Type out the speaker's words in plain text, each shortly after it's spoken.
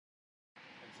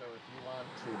You want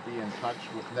to be in touch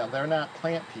with them. They're not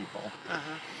plant people,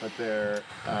 but they're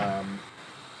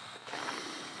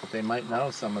they might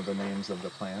know some of the names of the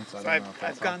plants.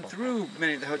 I've gone through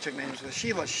many of the Ho-Chunk names with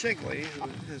Sheila Shigley, who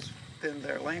has been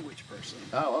their language person.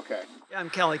 Oh, okay. I'm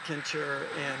Kindscher,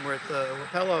 and we're at the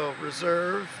Wapello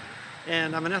Reserve,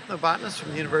 and I'm an ethnobotanist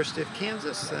from the University of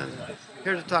Kansas, and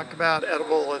here to talk about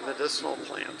edible and medicinal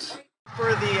plants.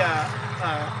 For the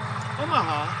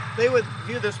Omaha, they would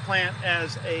view this plant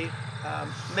as a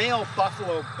male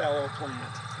buffalo bellow plant.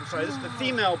 I'm sorry, this is the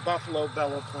female buffalo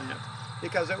bellow plant,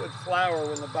 because it would flower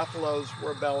when the buffaloes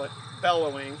were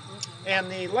bellowing, and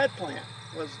the lead plant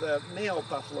was the male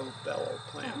buffalo bellow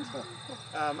plant.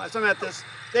 So I'm at this.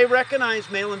 They recognize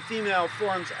male and female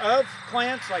forms of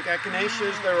plants, like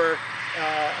echinaceas. There were,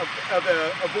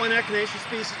 of one echinacea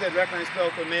species, they'd recognize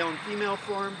both the male and female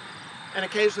form, and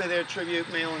occasionally they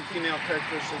attribute male and female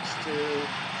characteristics to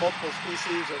multiple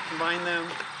species or combine them.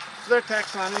 So their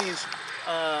taxonomy is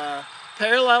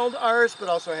paralleled ours, but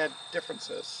also had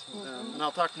differences. And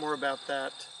I'll talk more about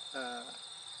that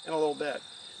in a little bit.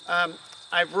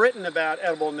 I've written about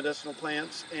edible and medicinal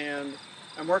plants, and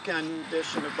I'm working on an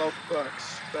edition of both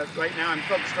books, but right now I'm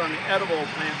focused on the edible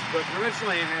plants book.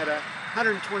 Originally I had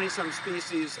 120-some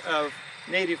species of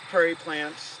native prairie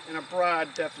plants and a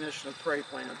broad definition of prairie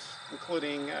plants,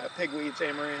 including pigweeds,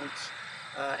 amaranths,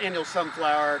 annual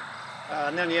sunflower,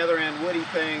 and then the other end, woody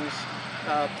things,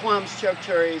 plums,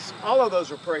 chokecherries. All of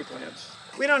those are prairie plants.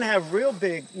 We don't have real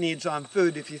big needs on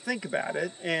food if you think about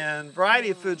it, and variety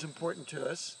of food is important to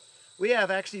us. We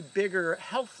have actually bigger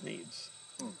health needs.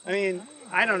 I mean,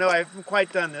 I don't know, I haven't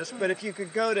quite done this, but if you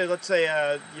could go to, let's say,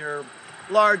 your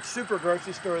large super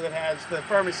grocery store that has the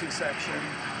pharmacy section,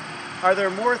 are there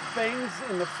more things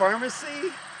in the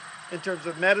pharmacy in terms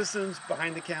of medicines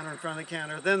behind the counter, in front of the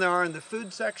counter, than there are in the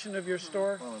food section of your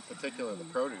store? Well, in particular, the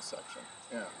produce section.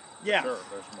 Yeah. Yeah. Sure,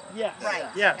 there's more. Yes. Right.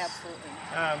 Yes.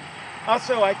 Absolutely.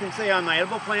 Also, I can say on my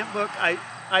edible plant book,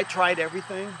 I tried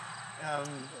everything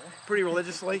pretty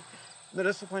religiously.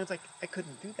 Medicinal plants, I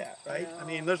couldn't do that, right? No. I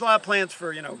mean, there's a lot of plants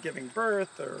for, giving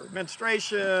birth or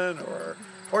menstruation or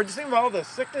just think of all the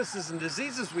sicknesses and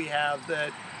diseases we have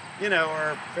that,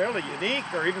 are fairly unique,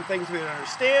 or even things we don't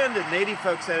understand, and native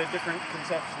folks had a different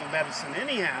conception of medicine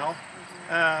anyhow.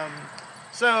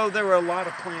 So there were a lot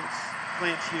of plants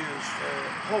used for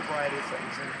a whole variety of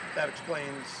things, and that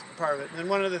explains part of it. And then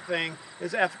one other thing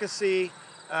is efficacy.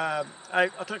 I'll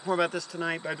talk more about this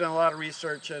tonight, but I've done a lot of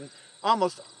research, and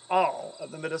almost all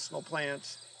of the medicinal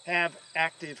plants have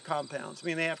active compounds. I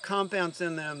mean, they have compounds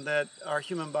in them that our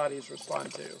human bodies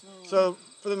respond to. So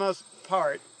for the most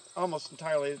part, almost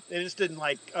entirely, they just didn't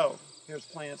like, oh, here's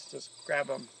plants, just grab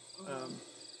them.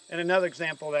 And another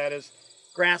example of that is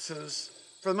grasses,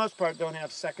 for the most part, don't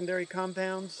have secondary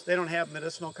compounds. They don't have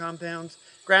medicinal compounds.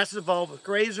 Grasses evolved with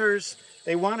grazers.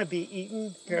 They want to be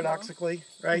eaten, paradoxically,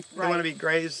 right? They want to be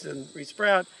grazed and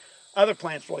resprout. Other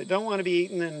plants really don't want to be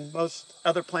eaten, and most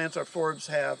other plants or forbs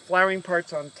have flowering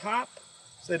parts on top,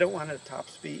 so they don't want the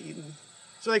tops to be eaten.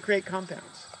 So they create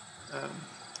compounds.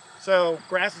 So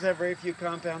grasses have very few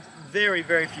compounds. Very,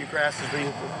 very few grasses are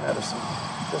used with medicine.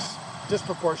 Just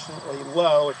disproportionately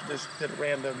low if you just did a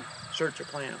random search of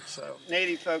plants. So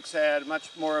native folks had much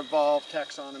more evolved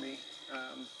taxonomy.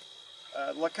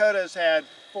 Lakotas had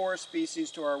 4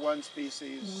 species to our 1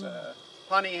 species.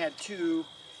 Pawnee had 2.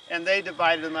 And they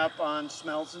divided them up on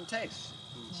smells and tastes,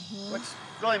 which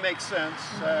really makes sense.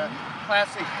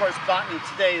 Classic, of course, botany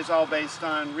today is all based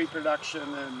on reproduction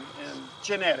and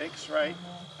genetics, right?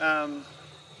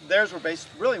 Theirs were based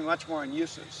really much more on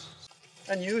uses.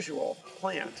 Unusual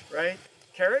plant, right?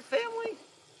 Carrot family?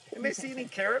 Anybody see any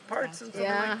carrot parts in something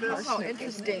like this? Oh,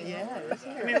 interesting. Yeah.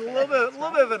 I mean, a little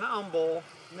bit of an umbel,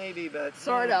 maybe, but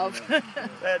sort of.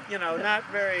 But not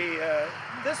very.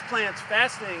 This plant's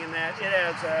fascinating in that it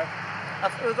has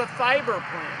a fiber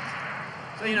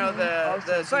plant. So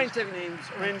the scientific name is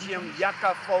Orangium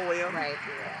yuccifolium. Right.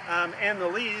 And the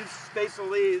leaves, base of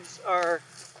the leaves, are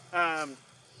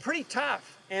pretty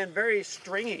tough and very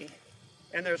stringy,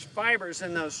 and there's fibers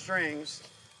in those strings.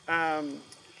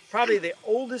 Probably the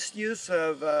oldest use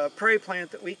of prairie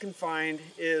plant that we can find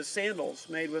is sandals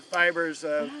made with fibers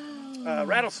of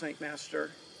rattlesnake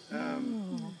master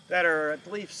that are, I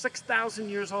believe, 6,000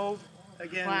 years old.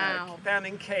 Again, found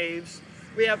in caves.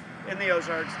 We have, in the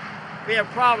Ozarks, we have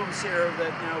problems here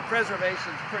that,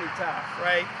 preservation's pretty tough,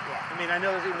 right? Yeah. I mean, I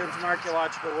know there's even been some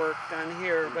archaeological work done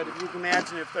here, but if you can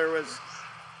imagine if there was,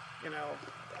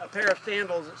 a pair of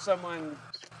sandals that someone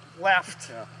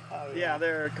left,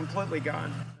 they're completely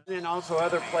gone. And also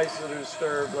other places that are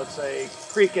disturbed, let's say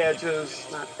creek edges,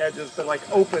 not edges, but like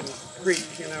open creek,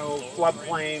 you know,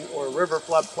 floodplain or river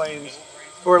floodplains.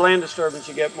 Or land disturbance,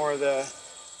 you get more of the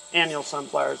annual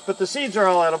sunflowers. But the seeds are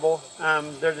all edible.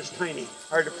 They're just tiny,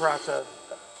 hard to process.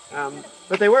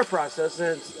 But they were processed,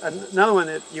 and it's another one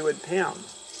that you would pound.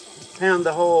 Pound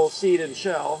the whole seed and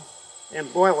shell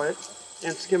and boil it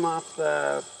and skim off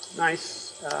the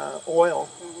nice oil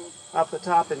off the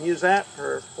top and use that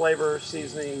for flavor,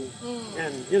 seasoning,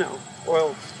 and, you know,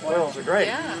 oils are great.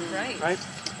 Yeah, right.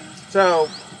 So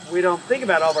we don't think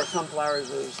about all of our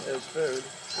sunflowers as food.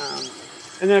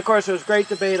 And then, of course, there's great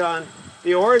debate on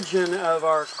the origin of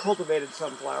our cultivated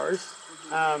sunflowers.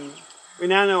 We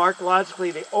now know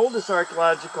archaeologically the oldest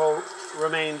archaeological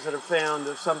remains that are found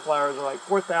of sunflowers are like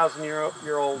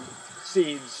 4,000-year-old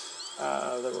seeds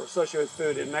that were associated with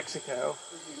food in Mexico.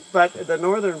 But the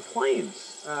northern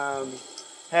plains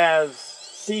has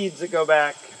seeds that go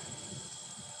back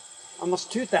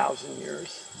almost 2,000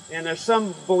 years. And there's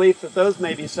some belief that those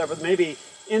may be separate, maybe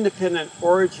independent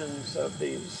origins of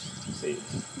these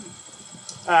seeds.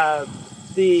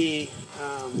 The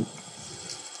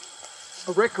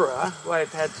auricera, who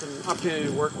I've had some opportunity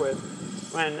to work with,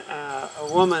 when a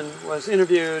woman was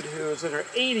interviewed who was in her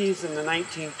 80s in the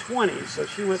 1920s, so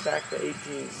she went back to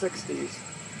 1860s,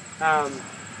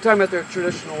 talking about their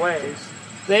traditional ways.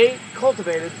 They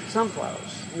cultivated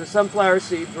sunflowers, and the sunflower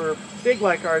seeds were big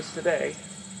like ours today,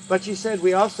 but she said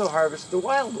we also harvest the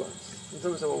wild ones. And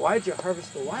someone said, well, why'd you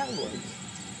harvest the wild ones?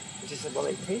 And she said, well,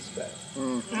 they taste better.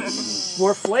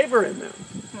 More flavor in them.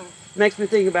 Makes me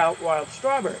think about wild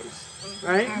strawberries,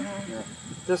 right?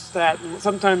 Just that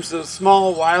sometimes the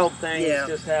small wild things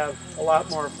just have a lot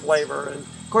more flavor. And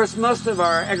of course, most of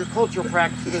our agricultural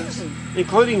practices,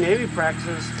 including Navy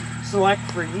practices, select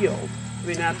for yield. I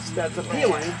mean, that's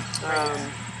appealing.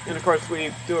 And of course,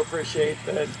 we do appreciate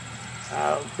that.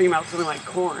 Thinking about something like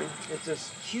corn, it's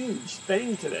this huge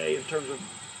thing today in terms of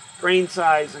grain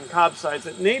size and cob size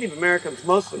that Native Americans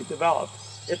mostly developed.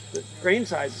 The grain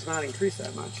size has not increased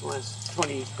that much in the last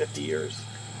 20, 50 years.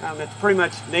 It's pretty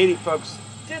much Native folks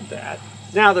did that.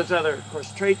 Now there's other, of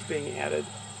course, traits being added.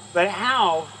 But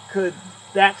how could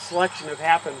that selection have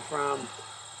happened from,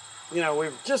 you know,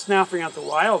 we're just now figuring out the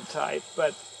wild type,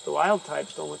 but the wild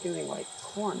types don't look anything like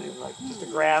corn. They're like just a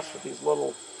grass with these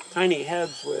little tiny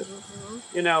heads with,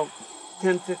 you know,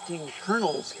 10, 15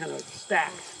 kernels kind of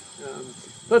stacked.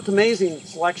 So it's an amazing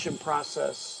selection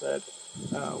process that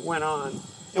went on.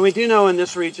 And we do know in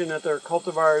this region that there are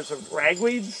cultivars of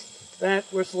ragweeds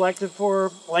that were selected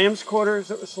for, lamb's quarters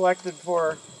that were selected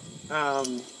for,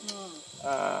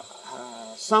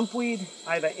 sumpweed,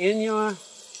 Ida Inua,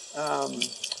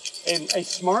 a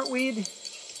smartweed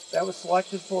that was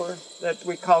selected for, that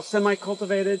we call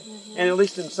semi-cultivated, and at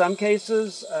least in some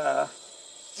cases,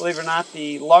 believe it or not,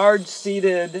 the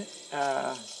large-seeded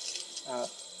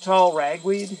tall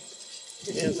ragweed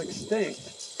is extinct.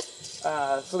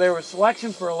 So there was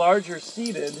selection for a larger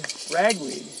seeded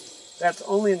ragweed. That's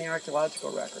only in the archaeological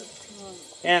record.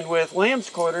 And with lamb's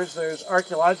quarters, there's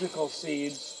archaeological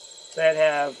seeds that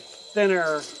have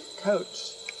thinner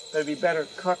coats that would be better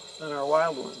cooked than our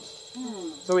wild ones.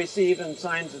 So we see even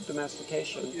signs of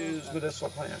domestication. Used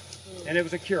medicinal plant. And it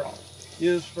was a cure-all.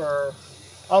 Used for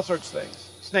all sorts of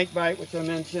things. Snake bite, which I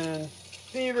mentioned,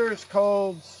 fevers,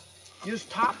 colds,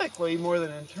 used topically more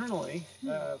than internally.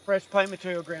 Fresh plant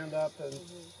material ground up and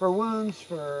for wounds,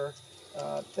 for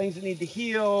things that need to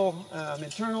heal,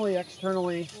 internally,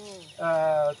 externally,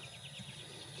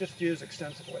 just used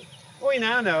extensively. What we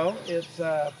now know it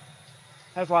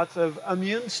has lots of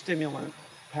immune stimulant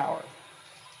power.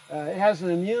 It has an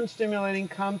immune stimulating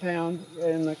compound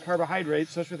in the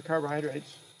carbohydrates, especially the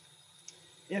carbohydrates.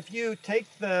 If you take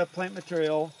the plant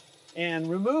material and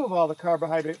remove all the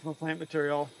carbohydrate from the plant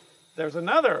material, there's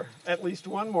another, at least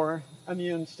one more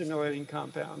immune stimulating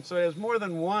compound. So it has more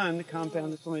than one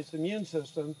compound that stimulates the immune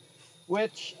system,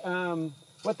 which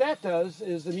what that does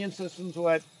is the immune system's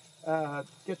what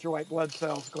gets your white blood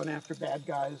cells going after bad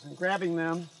guys and grabbing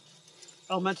them.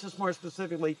 I'll mention this more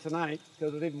specifically tonight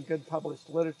because there's even good published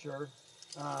literature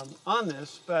on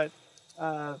this, but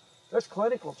there's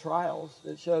clinical trials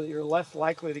that show that you're less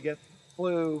likely to get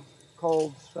flu,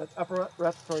 colds, but upper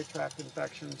respiratory tract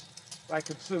infections by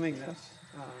consuming this.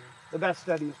 The best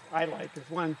studies I like is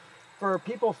one for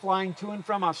people flying to and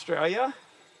from Australia.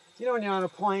 You know when you're on a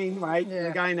plane, right, and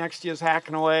the guy next to you is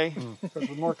hacking away, because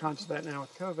we're more conscious of that now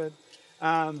with COVID,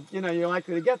 you know, you're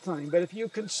likely to get something. But if you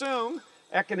consume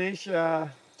echinacea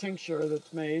tincture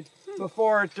that's made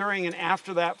before, during, and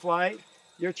after that flight,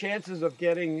 your chances of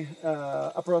getting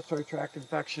upper respiratory tract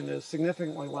infection is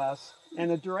significantly less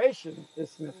and the duration is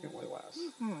significantly less.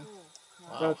 Wow.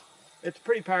 So it's a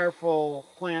pretty powerful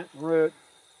plant root.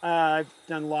 I've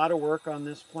done a lot of work on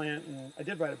this plant, and I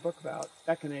did write a book about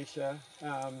echinacea.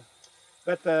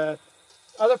 But the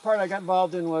other part I got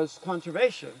involved in was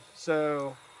conservation.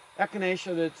 So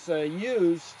echinacea that's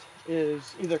used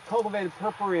is either cultivated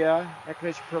purpurea,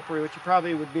 echinacea purpurea, which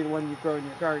probably would be the one you grow in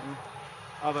your garden,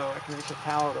 although echinacea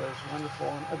pallida is wonderful,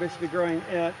 and I bet you'd be growing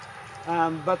it.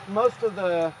 But most of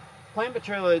the plant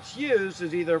material that's used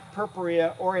is either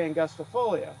purpurea or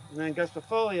angustifolia. And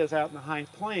angustifolia is out in the high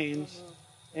plains,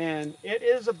 and it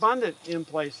is abundant in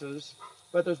places,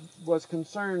 but there was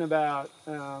concern about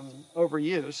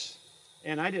overuse.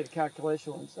 And I did a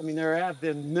calculation once. I mean, there have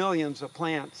been millions of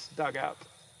plants dug up.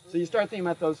 So you start thinking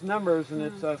about those numbers, and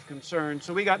it's of concern.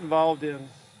 So we got involved in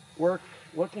work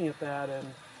looking at that,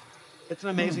 and it's an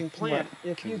amazing plant.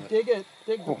 If you dig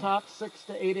the top 6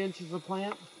 to 8 inches of the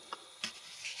plant,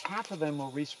 half of them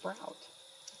will resprout.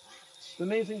 It's an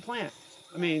amazing plant.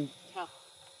 I mean,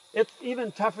 it's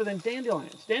even tougher than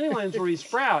dandelions. Dandelions will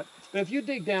resprout, but if you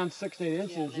dig down 6 to 8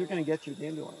 inches, you're going to get your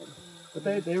dandelion. But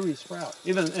they resprout.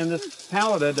 And this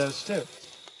pallida does too.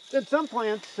 Then some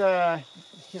plants,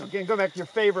 again, go back to your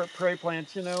favorite prairie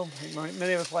plants,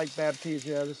 many of us like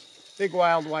baptisia, this big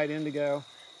wild white indigo.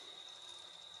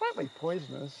 Slightly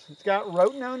poisonous. It's got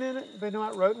rotenone in it. Anybody know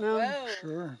what rotenone? Whoa.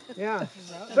 Sure. Yeah.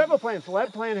 Several plants. The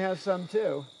lead plant has some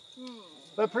too.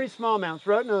 But pretty small amounts.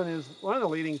 Rotenone is one of the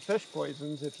leading fish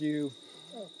poisons. If you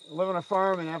live on a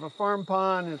farm and have a farm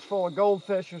pond and it's full of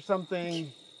goldfish or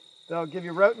something, they'll give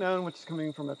you rotenone, which is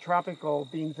coming from a tropical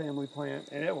bean family plant,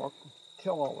 and it will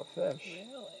kill all the fish.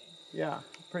 Really? Yeah,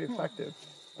 pretty effective.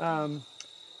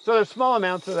 So there's small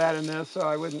amounts of that in this, so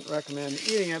I wouldn't recommend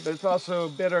eating it, but it's also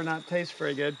bitter, not taste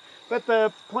very good. But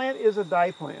the plant is a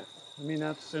dye plant. I mean,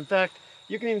 in fact,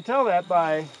 you can even tell that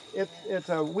by, it's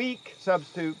a weak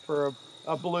substitute for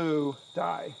a blue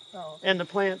dye. Oh. And the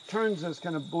plant turns this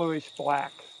kind of bluish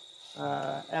black.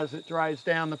 As it dries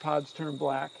down, the pods turn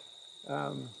black.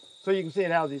 So you can see it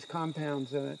has these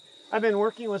compounds in it. I've been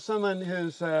working with someone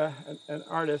who's an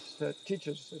artist that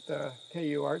teaches at the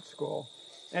KU Art School,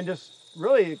 and just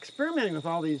really experimenting with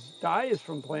all these dyes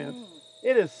from plants.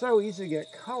 It is so easy to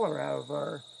get color out of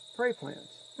our prairie plants.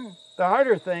 The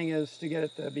harder thing is to get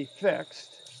it to be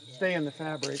fixed, stay in the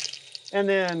fabric. And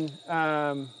then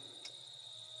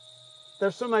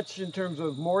there's so much in terms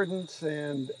of mordants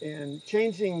and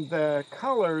changing the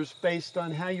colors based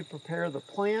on how you prepare the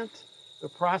plant, the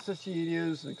process you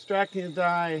use in extracting the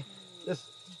dye.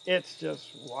 It's just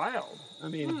wild. I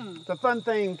mean, it's a fun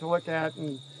thing to look at,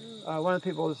 and one of the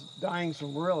people is dyeing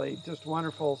some really just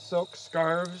wonderful silk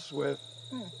scarves with,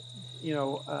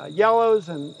 yellows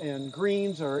and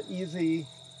greens are easy.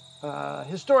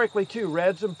 Historically too,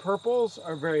 reds and purples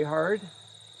are very hard.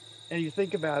 And you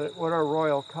think about it, what are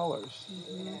royal colors?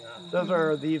 Those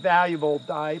are the valuable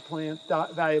dye plant,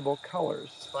 valuable colors.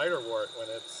 Spiderwort, when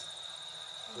it's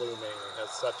blooming,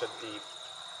 has such a deep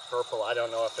purple. I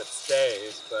don't know if it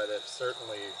stays, but it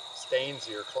certainly stains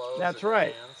your clothes. That's your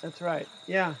right. hands. That's right.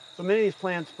 Yeah. So many of these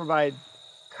plants provide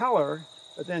color,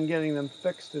 but then getting them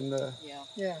fixed in the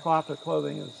cloth or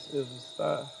clothing is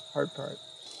the hard part.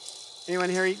 Anyone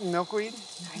here eating milkweed?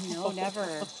 No, never.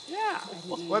 Yeah.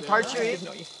 What parts you eat?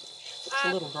 It's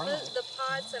a little dry. The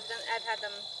pods, I've had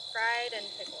them fried and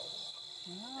pickled.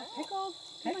 Oh, pickled.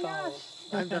 Oh my gosh.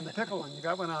 I've done the pickle one. You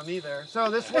got one on me there. So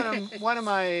this one of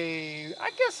my,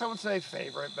 I guess I would say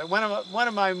favorite, but one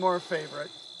of my more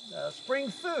favorite spring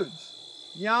foods.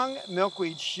 Young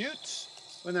milkweed shoots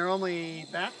when they're only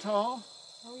that tall.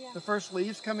 Oh yeah. The first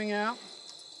leaves coming out.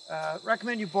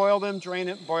 Recommend you boil them, drain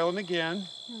it, boil them again.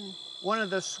 One of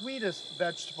the sweetest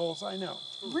vegetables I know.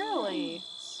 Really?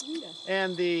 Sweetest.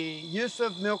 And the use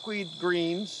of milkweed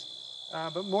greens,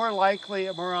 but more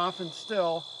often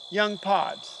still, young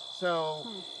pods. So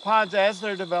pods as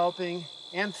they're developing,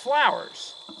 and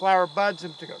flowers, flower buds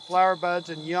in particular, flower buds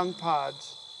and young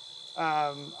pods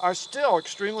are still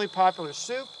extremely popular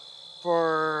soup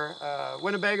for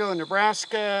Winnebago in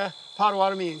Nebraska,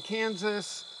 Potawatomi in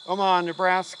Kansas, Omaha,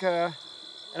 Nebraska,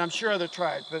 and I'm sure other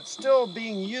tribes, but it's still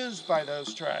being used by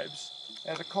those tribes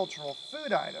as a cultural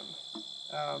food item.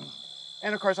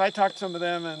 And of course, I talked to some of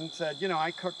them and said,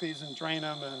 I cook these and drain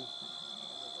them, and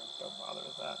don't bother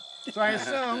with that. So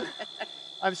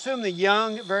I assume the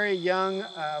young, very young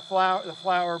the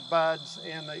flower buds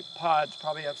and the pods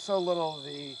probably have so little of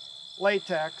the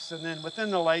latex, and then within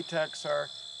the latex are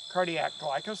cardiac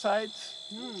glycosides,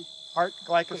 heart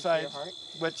glycosides,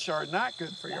 which are not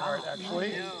good for your heart,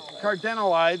 actually.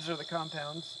 Cardenolides are the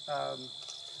compounds.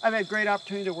 I've had great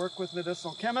opportunity to work with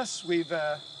medicinal chemists. We've,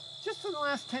 just in the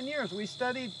last 10 years, we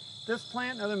studied this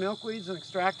plant and other milkweeds and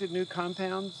extracted new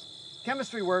compounds.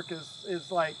 Chemistry work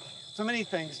is like so many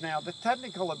things now. The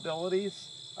technical abilities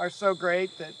are so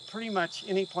great that pretty much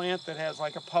any plant that has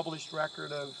like a published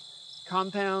record of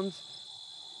compounds,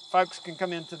 folks can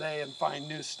come in today and find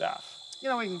new stuff. You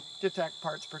know, we can detect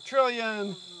parts per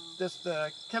trillion.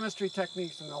 The chemistry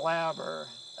techniques in the lab are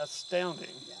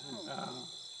astounding.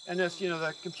 And this, you know,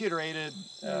 the computer-aided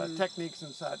techniques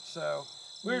and such. So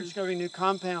we're discovering new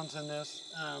compounds in this.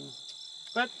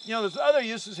 But, you know, there's other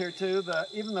uses here too.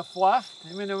 Even the fluff,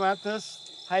 anybody know about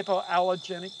this?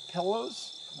 Hypoallergenic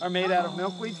pillows are made out of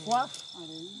milkweed fluff.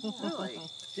 Really?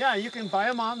 Yeah, you can buy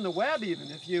them on the web even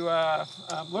if you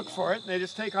look for it. They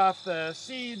just take off the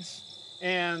seeds,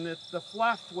 and the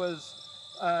fluff was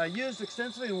used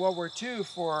extensively in World War II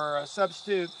for a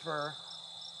substitute for,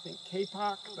 I think,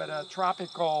 kapok, but a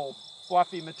tropical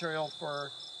fluffy material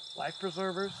for life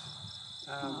preservers.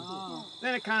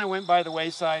 Then it kind of went by the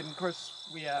wayside, and of course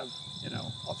we have, you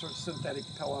know, all sorts of synthetic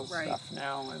pillow stuff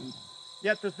now, and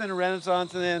yet there's been a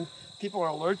renaissance, and then people are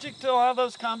allergic to a lot of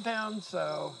those compounds,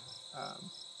 so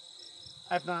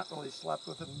I've not really slept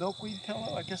with a milkweed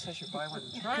pillow. I guess I should buy one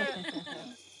and try it.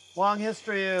 Long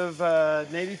history of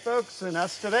Native folks and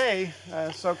us today,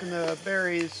 soaking the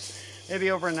berries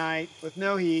maybe overnight with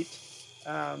no heat.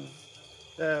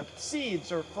 The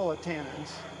seeds are full of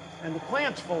tannins, and the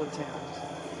plant's full of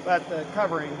tannins, but the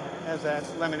covering has that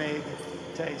lemonade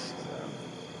taste.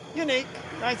 Unique,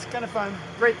 nice, kind of fun.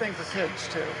 Great thing for kids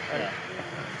too.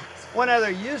 One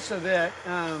other use of it,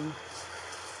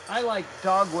 I like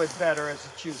dogwood better as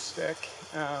a chew stick.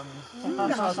 I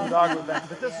saw some dogwood back,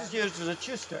 but this is used as a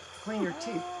chew stick. Clean your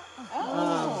teeth.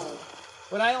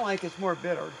 What I don't like is more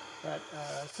bitter, but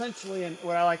essentially, and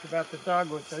what I like about the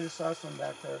dogwoods, I just saw some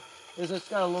back there, is it's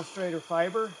got a little straighter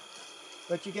fiber,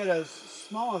 but you get as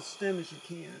small a stem as you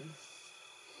can,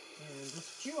 and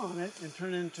just chew on it and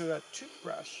turn it into a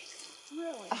toothbrush.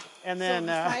 Really? And then, so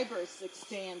the fibers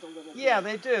expand a little bit. Yeah,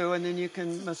 they do. And then you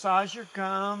can massage your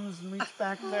gums and reach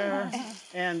back there.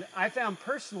 And I found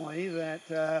personally that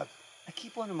I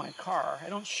keep one in my car. I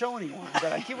don't show anyone,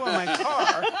 but I keep one in my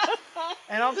car.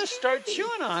 And I'll just start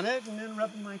chewing on it and then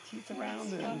rubbing my teeth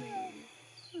around it.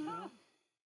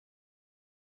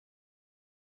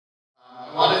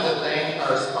 I wanted to thank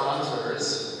our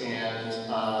sponsors, and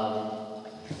I'm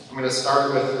going to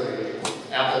start with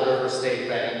the Apple River State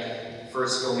Bank.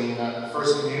 First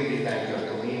Community Bank of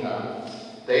Galena.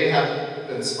 They have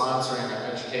been sponsoring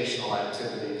our educational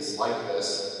activities like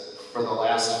this for the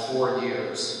last 4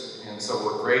 years. And so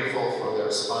we're grateful for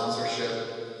their sponsorship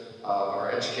of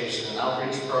our education and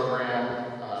outreach program.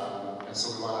 And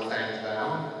so we want to thank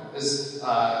them. Is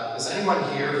anyone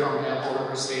here from Apple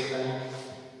River State Bank?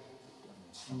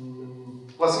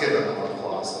 Let's give them an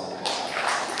applause then.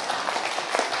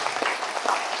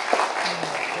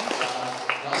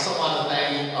 I also want to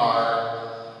thank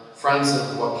our friends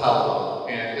of Wapello,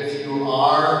 and if you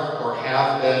are or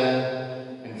have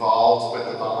been involved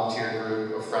with the volunteer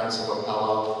group of Friends of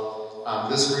Wapello,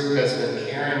 this group has been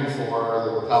caring for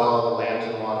the Wapello Land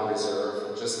and Water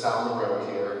Reserve just down the road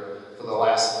here for the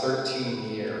last 13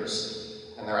 years.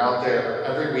 And they're out there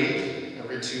every week,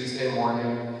 every Tuesday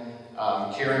morning,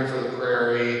 caring for the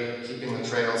prairie, keeping the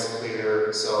trails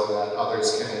clear so that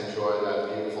others can enjoy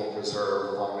that beautiful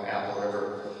preserve along the Apple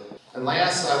River. And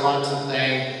last, I want to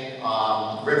thank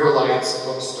River Lights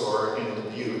Bookstore in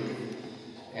Dubuque.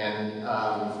 And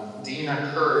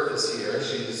Dina Kurt is here.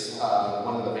 She's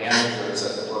one of the managers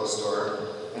at the bookstore.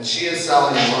 And she is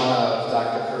selling one of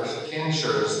Dr.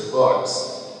 Kindscher's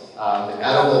books, The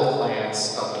Edible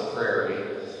Plants of the Prairie.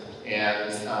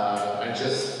 And I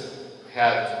just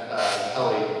had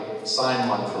Kelly sign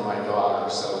one for my daughter,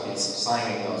 so he's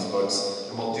signing those books.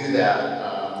 And we'll do that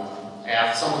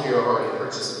after. Some of you have already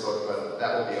purchased the book, but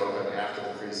that will be open after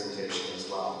the presentation as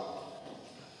well.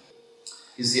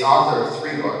 He's the author of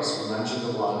 3 books. We mentioned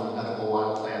the one, Edible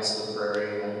Wild Plants of the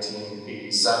Prairie in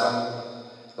 1987,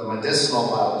 The Medicinal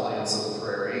Wild Plants of the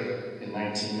Prairie in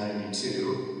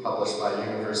 1992, published by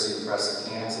University Press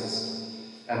of Kansas,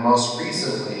 and most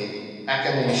recently,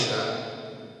 Echinacea,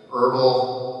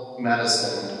 Herbal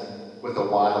Medicine with a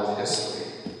Wild History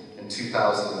in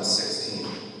 2016.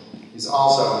 He's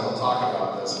also, and he'll talk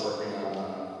about this, working on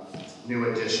a new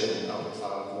edition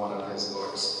of one of his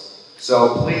books.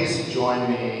 So please join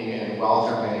me in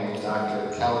welcoming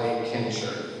Dr. Kelly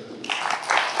Kindscher.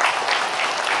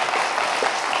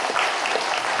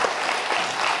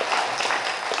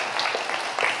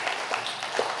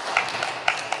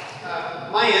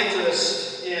 My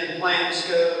interest in plants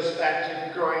goes back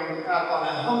to growing up on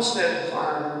a homestead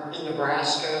farm in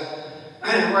Nebraska,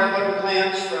 where I learned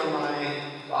plants from my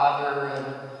father and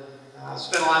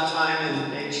spent a lot of time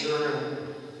in nature and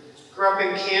grew up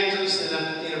in Kansas and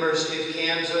at the University of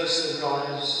Kansas, and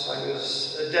realized I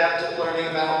was adept at learning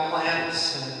about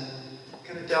plants and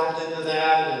kind of delved into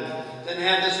that, and then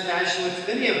had this passion which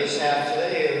many of us have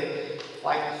today of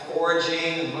like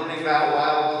foraging and learning about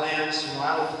wild plants and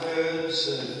wild foods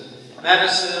and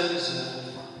medicines,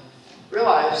 and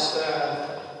realized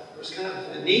there was kind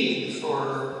of a need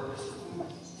for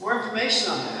more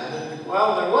information on that. And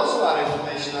well, there was a lot of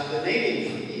information on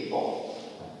donating from people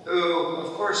who,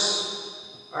 of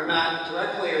course, are not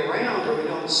directly around, or we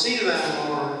don't see them,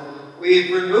 or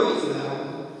we've removed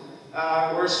them,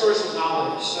 were a source of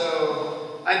knowledge.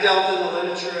 So I delved into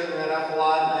literature and read up a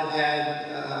lot, and I've had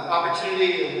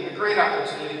a great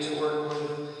opportunity to work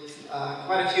with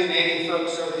quite a few Native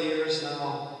folks over the years, and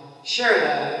I'll share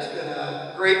that. It's been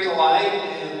a great delight,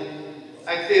 and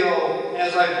I feel,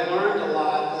 as I've learned a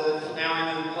lot, that now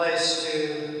I'm in a place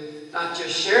to not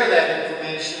just share that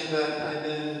information, but I've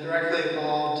been directly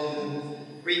involved in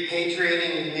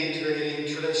repatriating and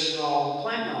matriating traditional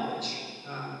plant knowledge.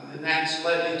 And that's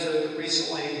led me to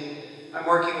recently, I'm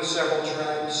working with several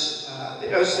tribes,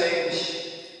 the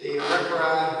Osage, the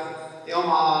Arikara, the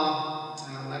Omaha,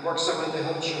 I've worked some with the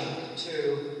Ho-Chunk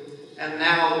too, and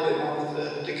now a little bit more with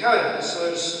the Dakota. So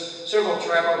there's several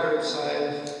tribal groups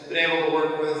I've been able to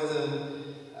work with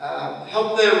and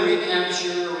help them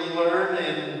recapture, relearn,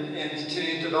 and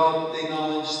continue to develop the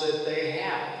knowledge that they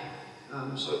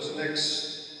have. So it's a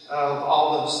mix of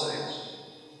all those things.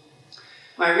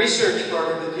 My research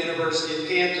program at the University of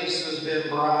Kansas has been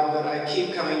broad, but I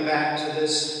keep coming back to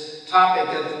this topic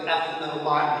of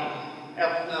ethnobotany.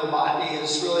 Ethnobotany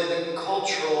is really the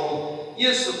cultural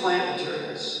use of plant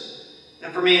materials.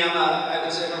 And for me, I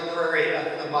would say I'm a prairie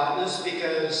ethnobotanist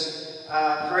because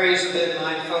prairies have been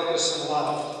my focus and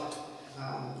love.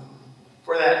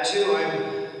 For that too,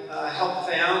 I'm helped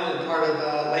found and part of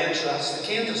Land Trust, the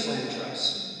Kansas Land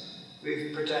Trust.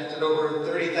 We've protected over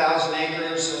 30,000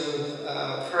 acres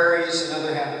of prairies and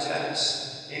other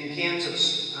habitats in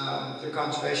Kansas through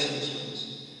conservation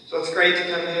districts. So it's great to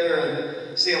come here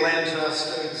and see a land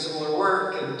trust doing similar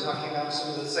work and talking about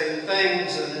some of the same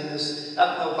things, and then this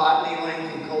ethnobotany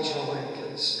link and cultural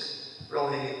link is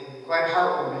really quite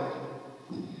heartwarming.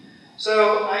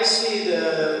 So I see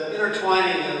the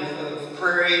intertwining of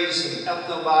prairies and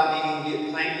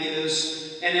ethnobotany, plant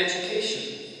use, and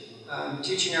education.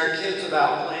 Teaching our kids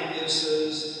about plant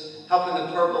uses, helping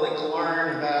the public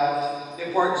learn about the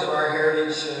importance of our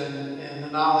heritage and the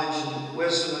knowledge and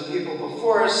wisdom of people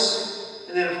before us,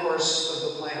 and then of course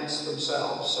of the plants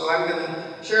themselves. So I'm going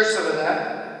to share some of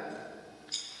that.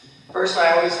 First,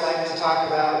 I always like to talk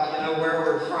about where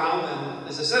we're from, and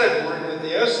as I said, I've been working with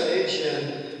the Osage,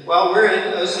 and well, we're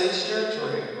in Osage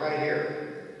territory right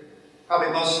here.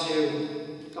 Probably most of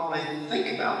you don't even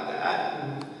think about that.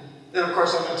 And then, of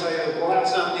course, I'm going to tell you, well,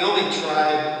 that's not the only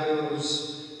tribe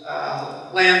whose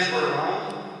lands we're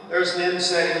on. There's an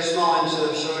inset, a small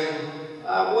inset, showing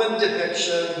one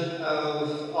depiction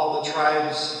of all the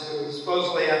tribes who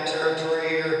supposedly have territory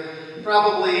here.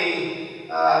 Probably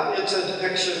it's a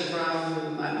depiction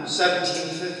from,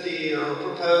 1750 or a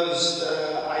proposed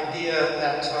idea at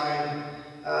that time.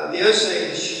 The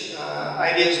Osage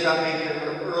ideas got maybe a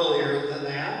little earlier than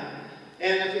that.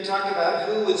 And if we talk about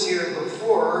who was here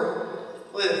before,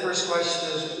 really the first question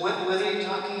is, when are you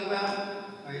talking about?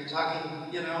 Are you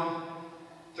talking,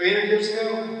 300 years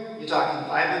ago? You're talking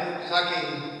 500? You're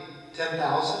talking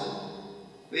 10,000?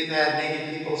 We've had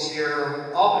Native peoples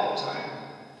here all that time.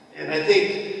 And I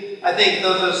think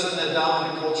those of us in the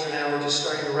dominant culture now are just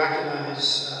starting to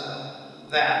recognize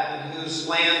that, and whose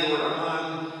land we're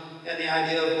on, and the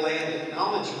idea of land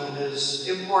acknowledgement is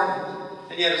important,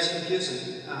 and yet it's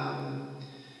confusing.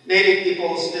 Native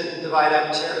peoples didn't divide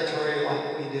up territory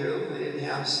like we do. They didn't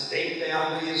have state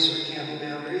boundaries or county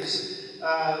boundaries.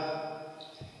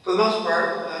 For the most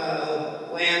part,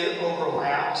 land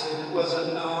overlapped, and it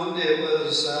wasn't owned, it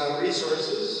was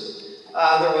resources.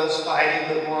 There was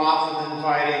fighting, but more often than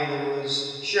fighting, there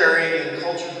was sharing, and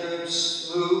culture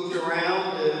groups moved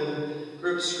around, and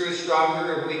groups grew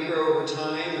stronger and weaker over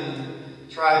time, and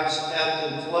tribes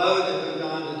ebbed and flowed and moved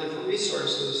on to different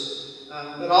resources.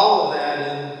 But all of that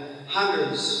in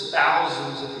hundreds,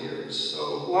 thousands of years,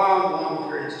 so long, long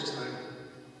periods of time.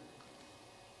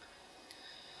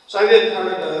 So I've been part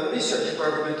of a research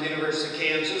program at the University of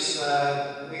Kansas.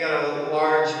 We got a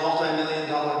large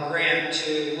multi-million-dollar grant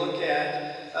to look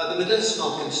at the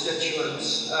medicinal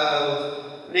constituents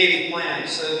of native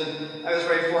plants. And I was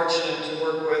very fortunate to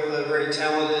work with a very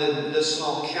talented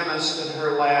medicinal chemist in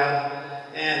her lab,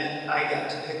 and I got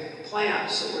to pick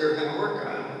plants that we were going to work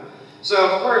on.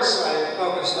 So of course I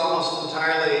focused almost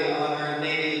entirely on our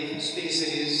native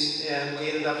species, and we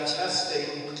ended up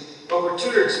testing over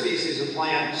 200 species of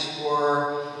plants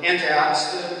for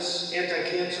antioxidants,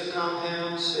 anti-cancer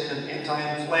compounds, and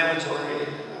anti-inflammatory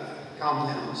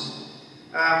compounds.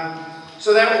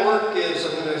 So that work is,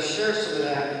 I'm going to share some of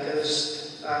that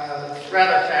because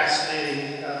rather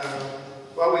fascinating.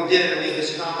 What we did, we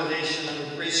this combination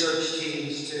of research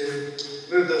teams to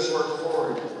move this work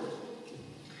forward.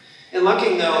 In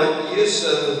looking, though, at the use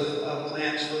of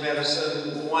plants for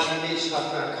medicine, one needs to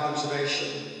talk about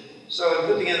conservation. So in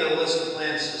putting together a list of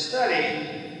plants to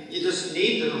study, you just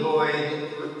need to avoid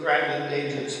threatened and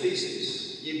endangered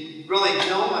species. You really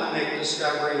don't want to make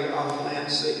discovery on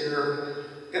plants that you're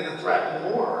going to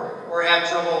threaten more or have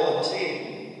trouble obtaining.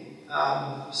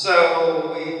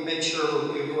 So we made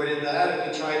sure we avoided that,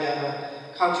 and we tried to have a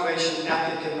conservation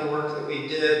ethic in the work that we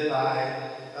did by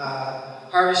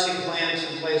harvesting plants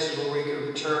in places where we could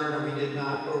return or we did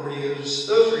not overuse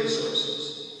those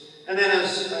resources. And then,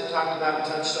 as I talked about and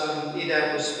touched on, need to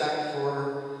have respect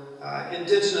for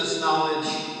indigenous knowledge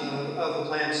of the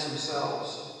plants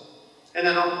themselves. And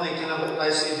then ultimately, kind of what I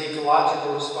see as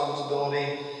ecological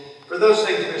responsibility. For those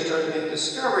things we started to make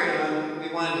discovery on, we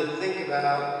wanted to think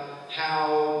about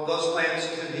how those plants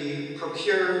could be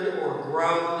procured or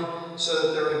grown so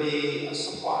that there would be a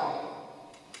supply.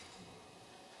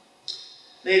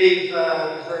 Native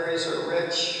prairies are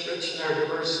rich in their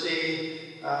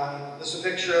diversity. This is a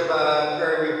picture of a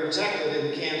prairie we protected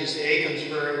in Kansas, the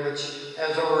Akins Prairie, which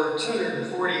has over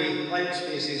 240 plant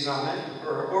species on it,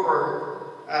 or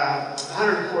over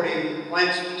 140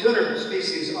 plants, 200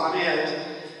 species on it,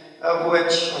 of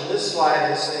which on this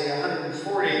slide I say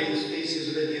 140 species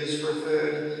have been used for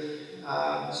food.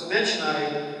 So mention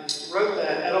I wrote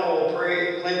that edible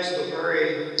prairie, plants of the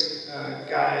prairie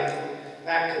guide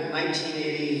back in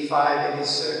 1985,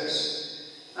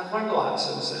 86. I've learned a lot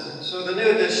since then. So the new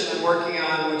edition I'm working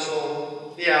on, which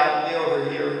will be out, be over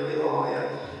a year, be all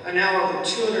yet. I now have over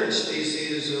 200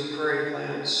 species of prairie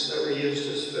plants that were used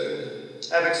as food.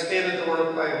 I've expanded the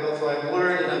work by both what I've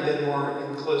learned and I've been more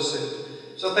inclusive.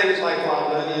 So things like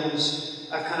wild onions,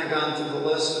 I've kind of gone through the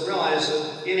list and realized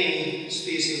that any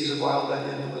species of wild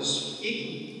onion was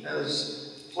eaten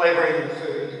as flavoring of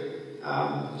food.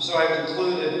 So I've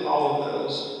included all of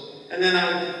those. And then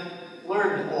I've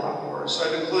learned a lot more. So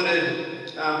I've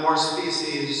included more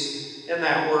species in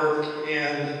that work,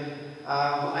 and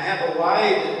I have a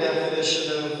wide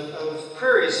definition of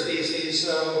prairie species.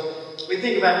 So we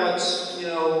think about what's,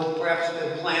 perhaps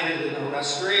been planted in a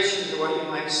restoration to what you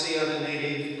might see on a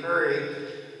native prairie.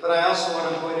 But I also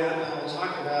want to point out, and I will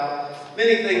talk about,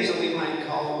 many things that we might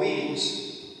call weeds.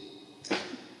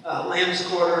 Lamb's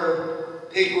quarter,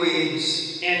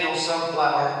 pigweeds, annual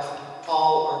sunflower,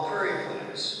 all are prairie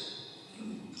plants.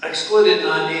 I excluded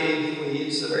non-native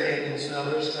weeds that are annuals and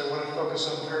others because I want to focus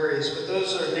on prairies, but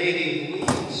those are native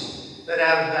weeds that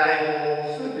have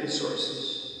valuable food resources.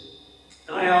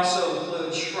 And I also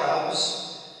include shrubs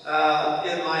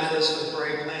in my list of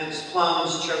prairie plants.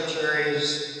 Plums,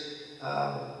 chokecherries,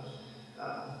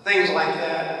 things like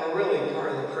that are really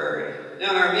part of the prairie.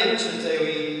 Now in our management today,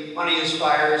 we want to use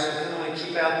fires and kind of want to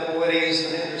keep out the woodies,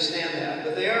 and I understand that.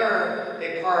 But they are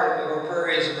a part of our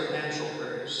prairies and our natural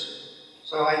prairies.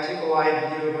 So I take a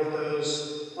wide view of what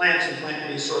those plants and plant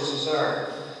resources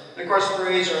are. And of course,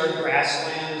 prairies are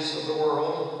grasslands of the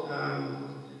world,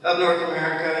 of North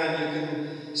America, and you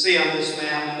can see on this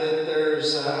map that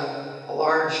there's a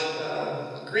large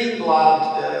green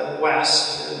blob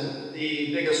west, and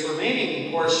the biggest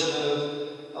remaining portion of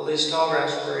at least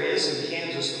tallgrass prairie is in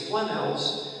Kansas, the Flint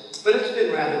Hills, but it's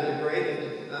been rather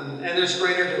degraded. And there's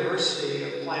greater diversity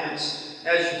of plants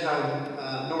as you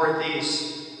come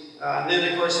northeast. And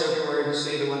then, of course, everywhere you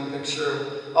see the one picture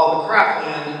of all the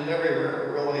cropland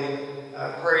everywhere, really.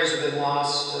 Prairies have been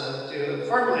lost due to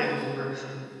farmland conversion.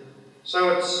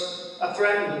 So it's a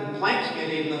threatened plant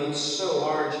community, even though it's so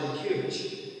large and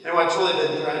huge. And what's really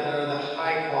been threatened are the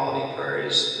high-quality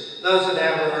prairies, those that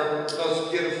have our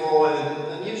most beautiful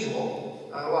and unusual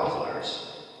wildflowers.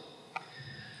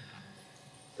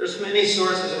 There's many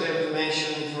sources of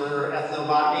information for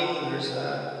ethnobotany. There's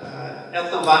an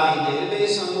ethnobotany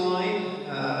database online,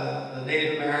 the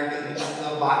Native American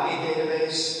Ethnobotany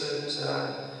database that's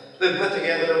been put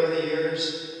together over the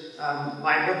years.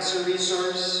 My book's a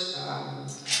resource.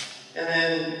 And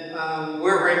then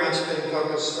we're very much been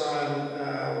focused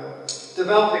on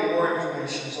developing more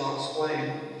information, so I'll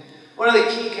explain. One of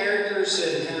the key characters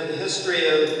in kind of the history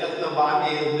of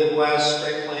ethnobotany in the Midwest,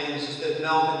 Great Plains, has been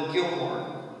Melvin Gilmore.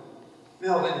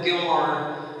 Melvin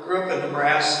Gilmore grew up in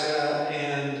Nebraska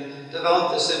and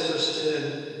developed this interest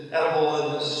in edible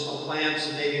and medicinal plants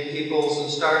and native peoples, and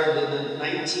started in the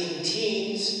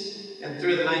 19-teens and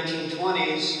through the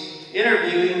 1920s,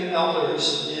 interviewing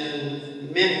elders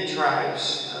in many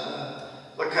tribes,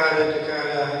 Lakota,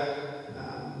 Dakota,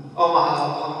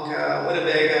 Omaha, Ponca,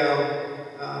 Winnebago,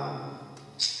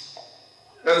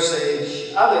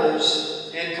 Osage,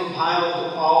 others, and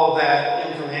compiled all of that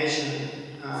information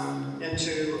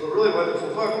into a really wonderful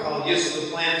book called Use of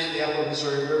the Plants of the Upper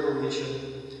Missouri River Region.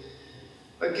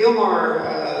 But Gilmore,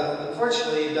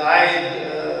 unfortunately,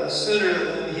 died sooner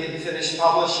than he had finished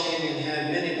publishing, and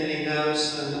had many, many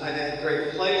notes, and I've had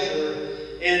great pleasure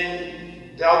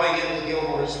in delving into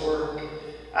Gilmore's work.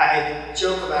 I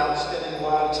joke about spending a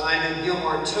lot of time in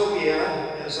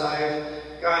Gilmore-topia as I've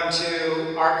gone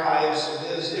to archives of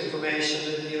his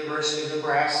information at the University of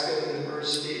Nebraska, the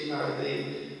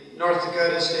North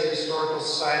Dakota State Historical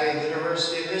Society, the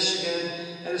University of Michigan,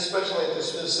 and especially at the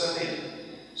Smithsonian.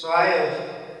 So I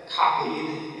have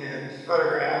copied and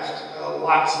photographed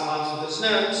lots and lots of his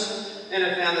notes, and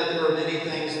have found that there were many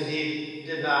things that he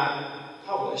did not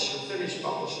publish or finish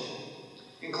publishing,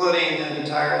 including an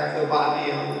entire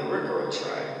ethnobotany on the Arikara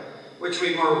tribe, which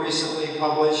we more recently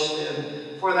published.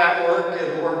 And for that work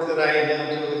and work that I now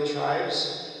do with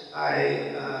tribes, I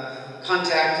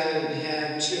contacted and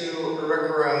had two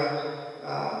Arikara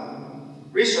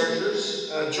researchers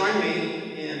join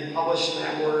me in publishing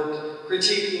that work,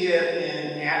 critiquing it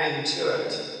and adding to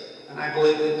it. And I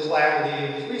believe that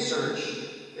collaborative research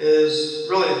is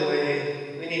really the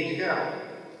way we need to go.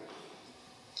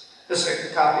 This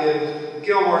is a copy of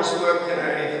Gilmore's book, and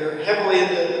if you're heavily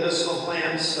into medicinal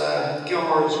plants,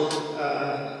 Gilmore's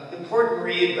important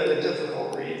read, but a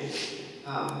difficult read.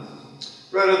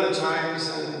 Wrote in the Times,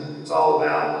 and it's all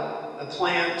about a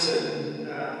plant, and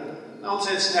I won't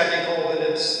say it's technical, but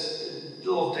it's a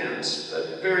little dense,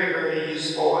 but very, very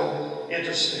useful and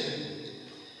interesting.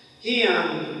 He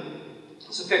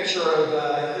it's a picture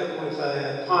of him with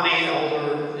a Pawnee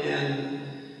elder, and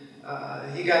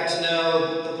he got to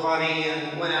know the Pawnee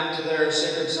and went out to their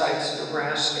sacred sites in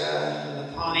Nebraska. And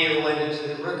the Pawnee related to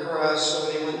the Arikara, so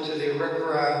when he went to the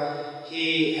Arikara,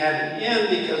 he had an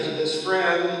in because of his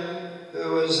friend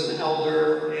who was an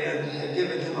elder and had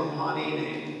given him a Pawnee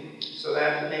name. So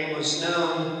that name was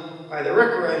known by the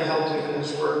Arikara and helped him in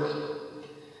his work.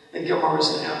 And Gilmore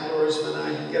was an outdoorsman.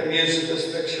 I get amused at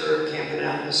this picture of camping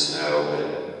out in the snow,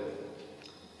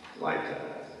 but like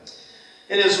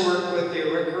in his work with the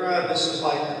Arikara,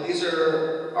 these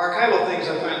are archival things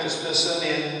I find at the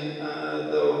Smithsonian.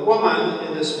 The woman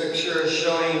in this picture is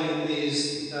showing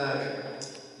these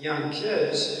young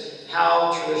kids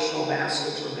how traditional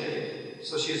baskets were made.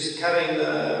 So she's cutting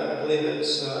I believe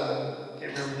it's, I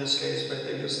can't remember in this case, but I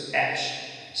think it's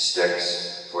ash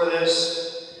sticks for this.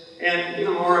 And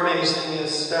even more amazing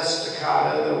is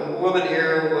Vesticata. The woman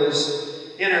here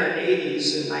was in her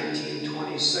 80s in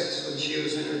 1926 when she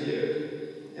was interviewed.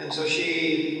 And so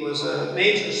she was a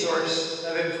major source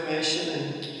of information,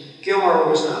 and Gilmore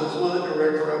was not fluent in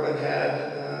Arikara, but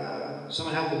had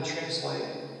someone help him translate.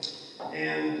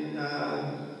 And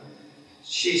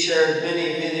she shared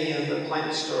many, many of the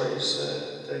plant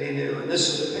stories that he knew. And this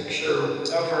is a picture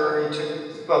of her. He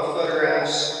took both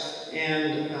photographs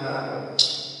and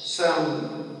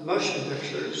some motion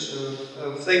pictures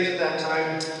of things at that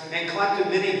time, and collected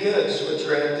many goods, which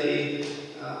are at the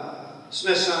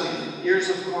Smithsonian. Ears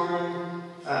of corn,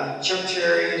 choke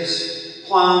cherries,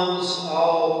 plums,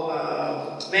 all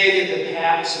made into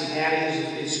pats and patties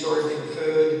to be stored for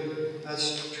food.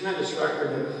 That's a tremendous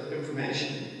record of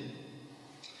information.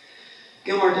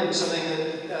 Gilmore did something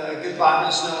that good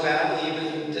botanists know about. He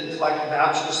even did collect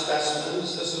voucher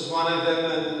specimens. This is one of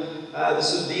them, and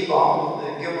this is bee balm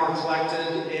that Gilmore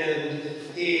collected, and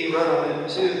he wrote on it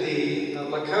too the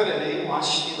Lakota name,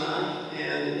 Washima,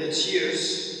 and its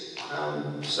use.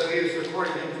 So he was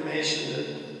recording information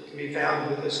that can be found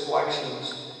with his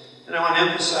collections. And I want to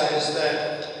emphasize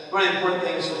that one of the important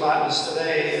things for botanists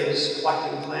today is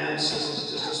collecting plants. This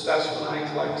is just a specimen I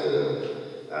collected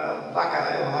of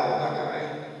buckeye, Ohio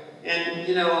buckeye. And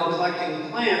you know, on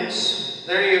collecting plants,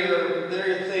 they're your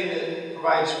thing that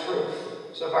provides proof.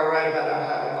 So if I write about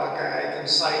Ohio buckeye, I can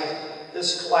cite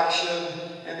this collection,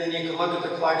 and then you can look at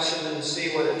the collection and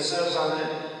see what it says on it.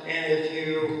 And if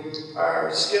you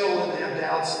are skilled and have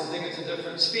doubts and think it's a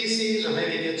different species, or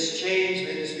maybe it gets changed,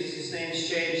 maybe the species name's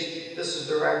changed, this is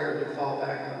the record to fall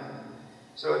back on.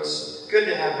 So it's good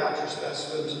to have voucher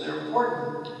specimens, and they're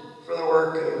important for the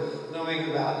work of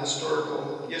knowing about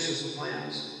historical uses of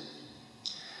plants.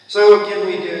 So again,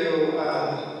 we do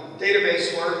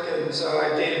database work, and so I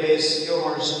database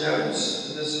Gilmore's notes,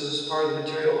 and this is part of the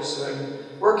materials that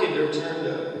I'm working to return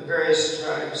to various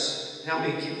tribes. help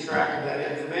me keep track of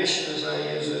that information as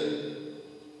I use it.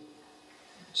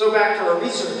 So back to our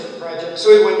research project. So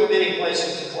we went to many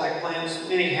places to collect plants,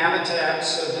 many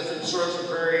habitats of different sorts of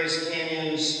prairies,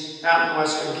 canyons, out in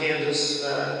western Kansas,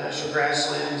 national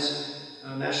grasslands,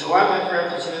 national wildlife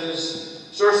refuges,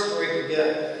 sources where we could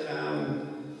get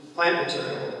plant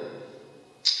material.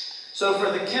 So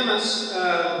for the chemists,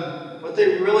 what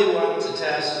they really wanted to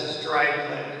test is dried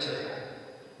plant material.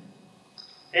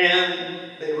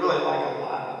 And they really like a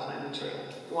lot of plant material.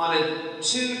 They wanted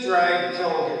 2 dried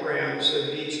kilograms of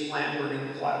each plant we're going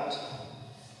to collect.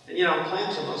 And you know,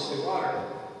 plants are mostly water.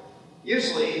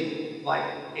 Usually like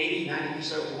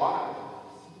 80–90% water.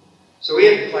 So we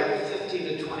had to collect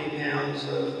 15 to 20 pounds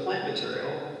of plant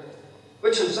material,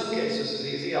 which in some cases is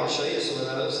easy. I'll show you some of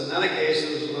those. In other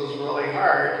cases, it was really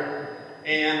hard.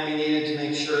 And we needed to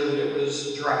make sure that it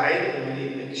was dried, and we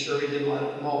needed to make sure we didn't let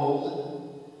it mold.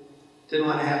 Didn't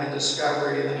want to have a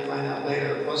discovery and then find out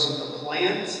later it wasn't the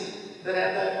plant that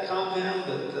had that compound,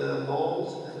 but the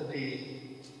mold. That would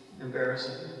be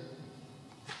embarrassing.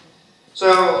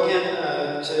 So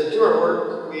again, to do our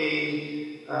work,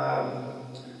 we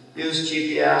used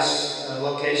GPS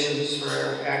locations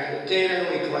for accurate data.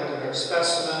 We collected our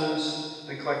specimens.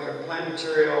 We collected our plant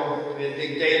material. We had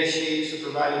big data sheets that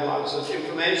provided lots of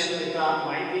information we thought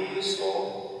might be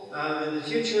useful in the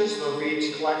future. So for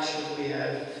each collection, we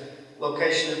had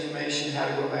location information, how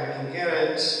to go back and get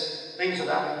it, things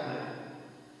about the plant.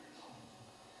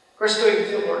 Of course, doing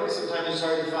field work, sometimes it's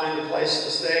hard to find a place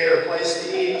to stay or a place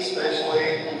to eat, especially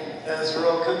as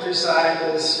rural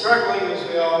countryside is struggling, as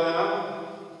we all know.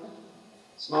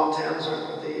 Small towns aren't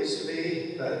what they used to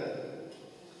be, but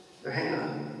they're hanging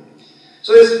on.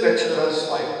 So this is a picture of us,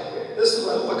 this is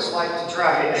what it looks like to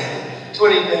try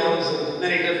 20 pounds of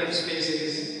many different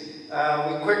species.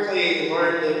 We quickly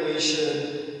learned that we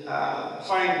should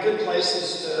find good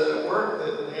places to work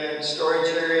that had storage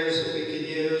areas that we could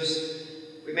use.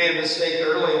 We made a mistake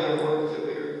early in our work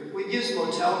that we'd use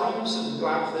motel rooms and go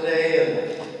out for the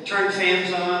day and turn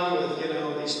fans on with, you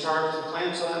know, these tarps with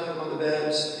plants on, put them on the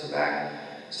beds, come back.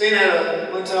 Staying at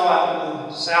a motel out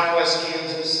in southwest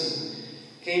Kansas and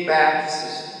came back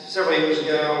several years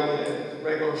ago. We had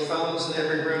regular phones in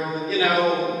every room. And, you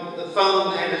know, the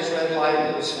phone had its red light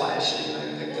and it was flashing.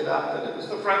 And I picked it up, and it was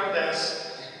the front desk.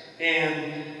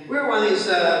 And we were one of these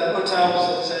hotels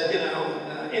that said, you know,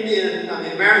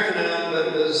 American owned, but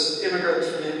it was immigrants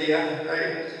from India,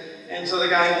 right? And so the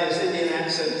guy in his Indian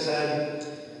accent said,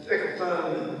 pick up the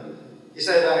phone. And he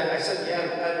said, I said, yeah,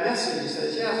 I messed him. He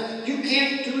says, yeah, you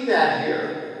can't do that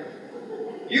here.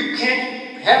 You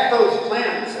can't have those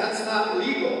plants. That's not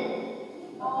legal.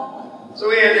 So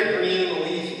we had a green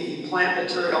leafy plant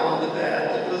material on the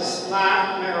bed. It was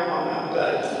not marijuana,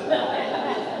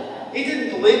 but he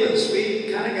didn't believe us.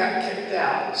 We kind of got kicked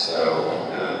out. So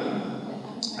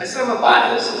I said, I'm going to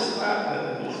buy this. This is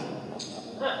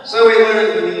not. So we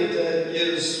learned we needed to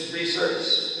use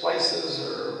research places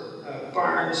or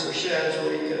barns or sheds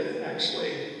where we could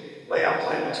actually lay out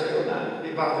plant material and not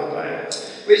be bothered by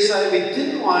it. We decided we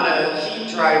didn't want to heat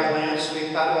dry plants. We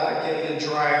thought about getting a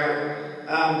dryer,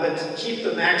 but to keep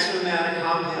the maximum amount of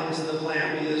compounds in the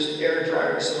plant, we used air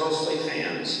dryers, so mostly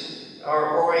fans.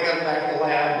 Or when we got back to the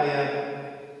lab,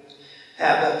 we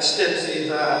have extensive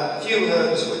fume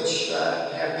hoods, which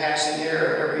have passing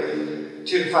air every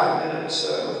 2 to 5 minutes,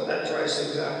 so that dries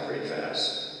things out pretty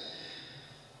fast.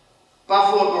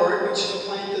 Buffalo gourd, which is a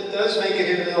plant that does make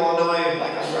it into Illinois,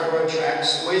 like on railroad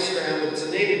tracks, waste ground. It's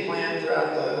a native plant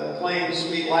throughout the plains.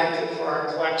 We liked it for our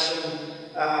collection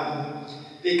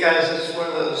because it's one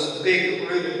of those big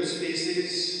rooted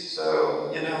species.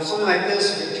 So, you know, something like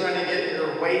this, if you're trying to get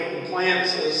your weight in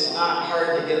plants, it's not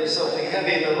hard to get something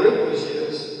heavy. The root was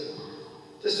used.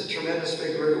 Just a tremendous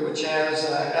big root, which has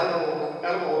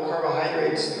edible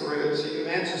carbohydrates in the root. So you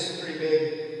can imagine it's a pretty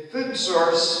big food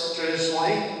source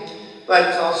traditionally. But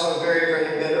it's also very,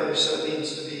 very bitter, so it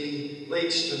needs to be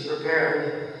bleached and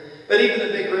prepared. But even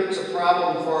the big root's a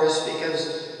problem for us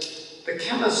because the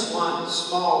chemists want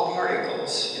small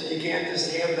particles, and you can't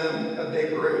just hand them a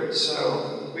big root.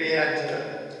 So we had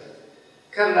to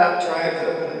cut it up, dry it, put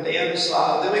it in a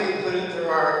bandsaw, then we could put it through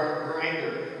our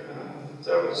grinder.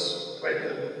 So it was quite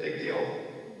a big deal.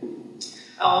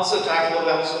 I'll also talk a little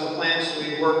about some of the plants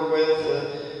we work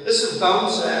with. This is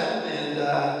boneset, and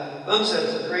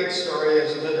boneset's a great story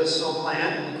as a medicinal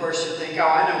plant. And of course you think, oh,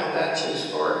 I know what that's used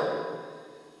for.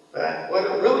 But what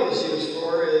it really is used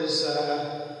for is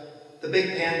the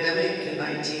big pandemic in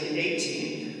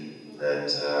 1918, that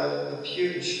the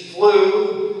huge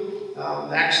flu,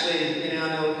 actually, you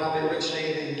know, probably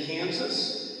originated in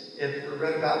Kansas. If you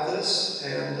read about this,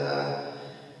 and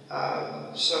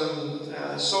some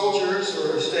soldiers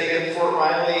who were staying at Fort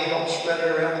Riley helped spread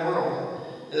it around the world.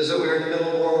 Is that we were in the middle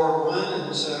of World War I,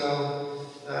 and so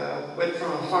went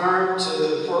from a farm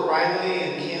to Fort Riley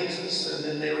in Kansas, and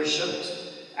then they were shipped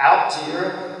out to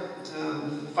Europe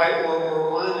to fight World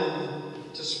War I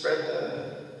and to spread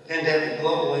the pandemic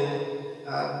globally.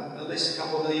 At least a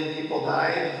couple million people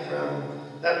died from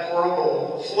that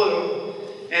horrible flu.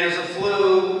 And it's a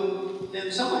flu,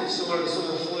 in some ways, similar to some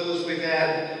of the flus we've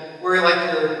had, where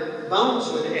like your bones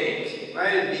would ache,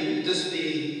 right? It'd be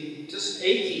just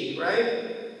achy, right?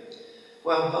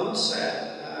 Well,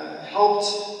 Boneset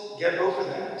helped get over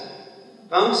that.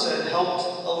 Boneset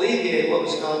helped alleviate what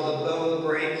was called the bone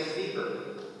break fever.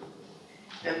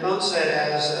 And Boneset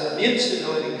has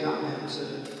immune-stimulating compounds in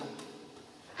it.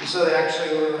 And so they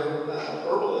actually were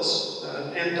herbalists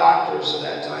and doctors at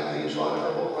that time who used a lot of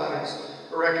herbal products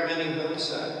were recommending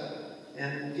Boneset.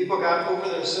 And people got over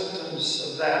their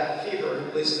symptoms of that fever,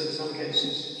 at least in some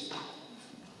cases.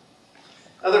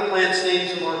 Other plants'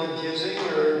 names are more confusing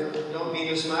or don't mean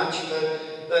as much,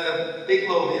 but the big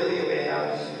lobelia we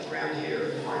have around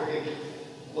here, our big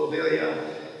lobelia,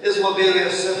 is Lobelia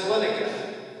syphilitica.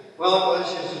 Well, it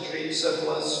was used to treat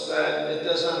syphilis, but it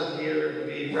does not appear to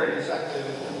be very effective.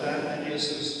 That use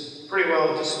has pretty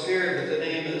well disappeared, but the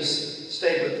name has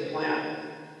stayed with the plant.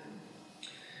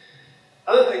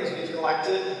 Other things we've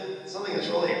collected, something that's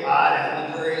really odd out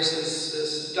in the prairies is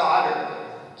this dodder,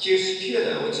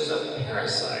 Cuscuta, which is a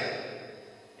parasite.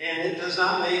 And it does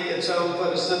not make its own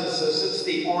photosynthesis. It's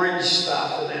the orange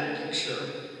stuff in that picture.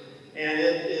 And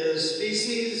it is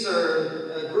species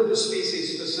or a group of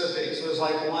species specific. So it's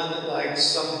like one that likes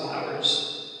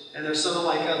sunflowers. And there's some that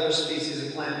like other species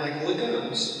of plant, like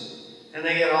legumes. And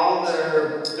they get all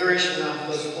their nourishment off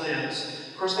those plants.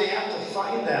 Of course, they have to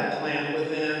find that plant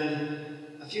within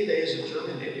a few days of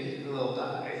germinating, or they'll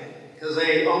die. Because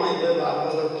they only live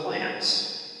off other plants.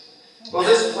 Well,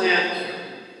 this plant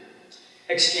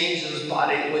exchanges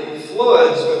bodily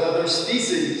fluids with other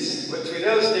species, which we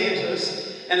know is dangerous.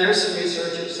 And there's some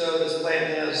research that shows this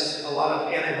plant has a lot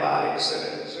of antibiotics in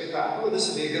it. So we thought, oh, this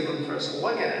would be a good one for us to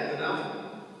look at, you know?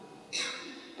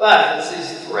 But it's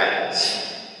these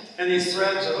threads. And these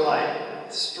threads are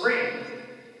like string.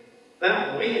 They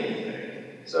don't weigh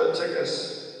anything. So it took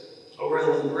us a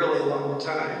really, really long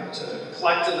time to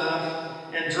collect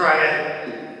enough and dry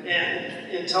it.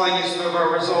 And in telling you some of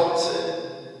our results,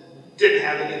 it didn't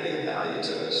have anything of value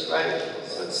to us, right?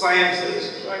 So science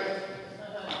is, right?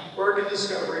 Work and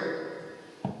discovery.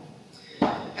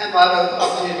 Had a lot of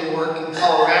opportunity to work in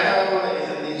Colorado,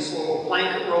 and these little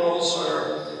blanket rolls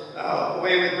are a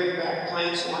way we bring back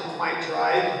plants that aren't quite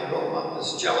dried. We roll them up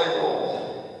this jelly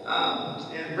roll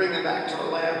and bring them back to our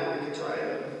lab where we can dry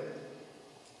them.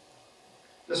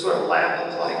 This is what a lab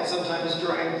looks like, sometimes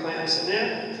drying plants in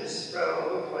it, just spread all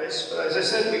over the place. But as I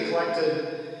said, we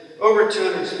collected over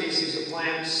 200 species of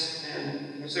plants,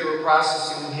 and as they were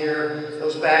processing them here,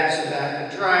 those bags are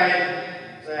back and dried.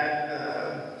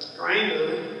 That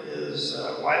grinder is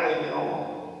Wapello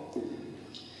mill.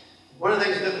 One of the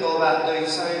things difficult about doing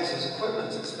science is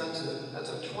equipment's expensive. That's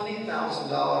a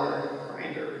 $20,000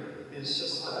 grinder. It's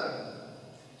just a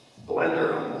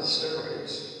blender on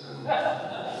steroids.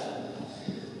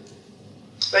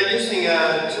 But using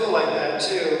a tool like that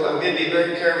too, we have to be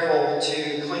very careful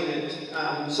to clean it.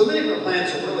 So many of our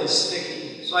plants are really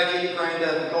sticky. So like if you grind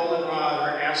up goldenrod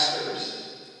or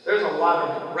asters, there's a lot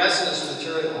of resinous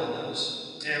material on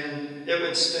those. And it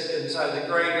would stick inside the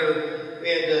grinder. We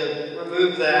had to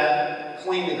remove that,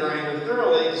 clean the grinder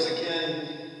thoroughly, because again,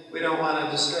 we don't want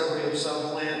a discovery of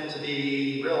some plant to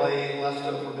be really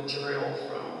leftover material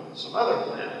from some other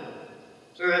plant.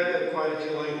 So we had to get quite a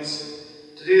few lengths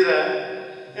to do that.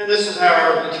 And this is how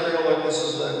our material looked. This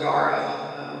is the Gara.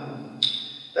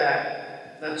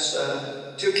 That's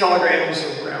 2 kilograms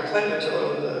of ground plant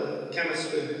material the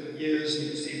chemists would use. You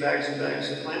can see bags and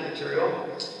bags of plant material.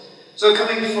 So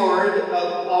coming forward,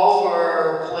 all of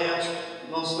our plants,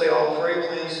 mostly all prairie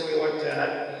plants that we looked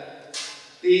at,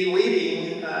 the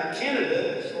leading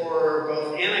candidate for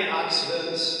both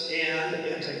antioxidants and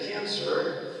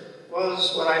anti-cancer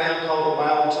was what I now call the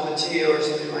wild tomatillo, or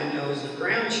something you might know as the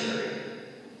ground cherry.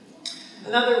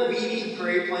 Another weedy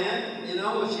prairie plant, you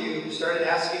know, if you started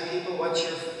asking people what's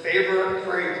your favorite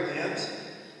prairie plant,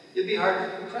 you'd be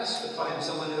hard pressed to find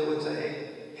someone who would say,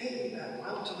 hey,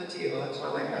 wild tomatillo, that's what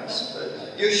I like best,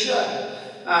 but you should.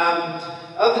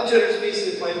 Of the 200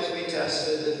 species of plants we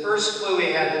tested, the first clue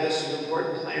we had that this was an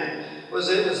important plant was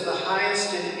it was the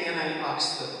highest in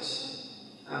antioxidants.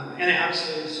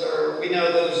 Antioxidants are, we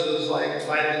know those as like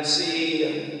vitamin C,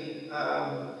 and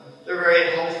they're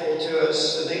very helpful to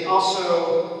us. And they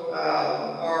also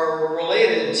are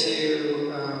related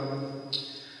to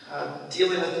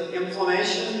dealing with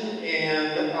inflammation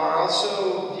and are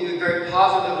also viewed very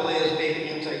positively as being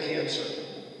anti-cancer.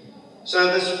 So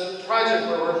this project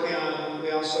we're working on,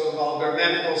 we also involved our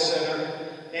medical center,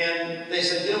 and they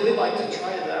said, you know, we'd like to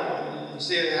try that one and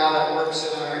see how that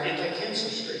works in our anti-cancer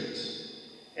screens.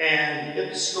 And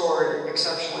it scored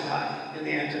exceptionally high in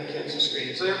the anti-cancer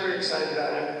screen. So they're pretty excited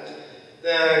about it.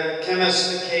 The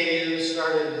chemists at KU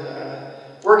started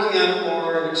working on it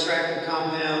more and extracting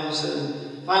compounds,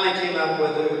 and finally came up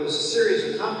with it was a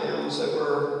series of compounds that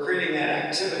were creating that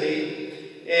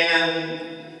activity. And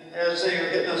as they were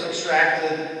getting those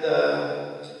extracted,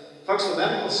 the folks at the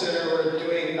medical center were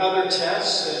doing other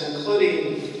tests,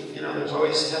 including, you know, there's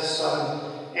always tests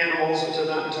on animals, which I'm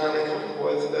not entirely comfortable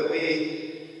with, but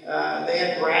they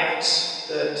had rats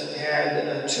that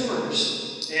had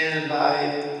tumors, and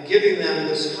by giving them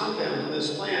this compound from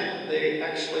this plant, they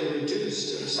actually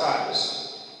reduced in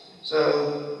size.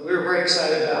 So we were very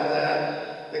excited about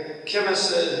that. The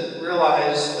chemists had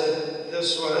realized that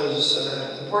this was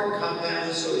an important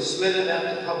compound, so we submitted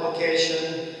that to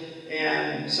publication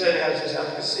and said it has this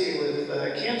efficacy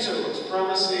with cancer. It looks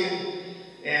promising.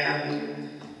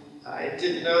 And I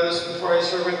didn't know this before I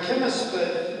started with chemists,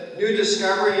 but new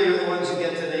discovery, you're the ones who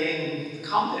get to name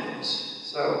compounds.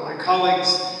 So my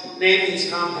colleagues named these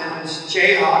compounds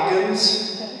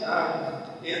Jayhawkins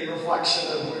in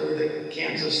reflection of we were the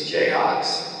Kansas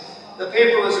Jayhawks. The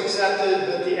paper was accepted,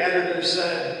 but the editor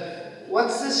said,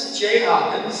 "What's this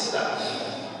Jayhawkins stuff?"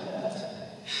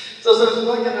 So as I was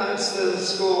looking at it's the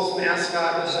school's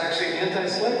mascot, which is actually an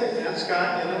anti-slavery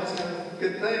mascot, you know, it's kind of a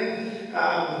good thing.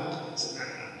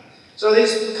 So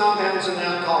these compounds are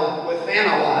now called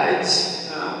withanolides,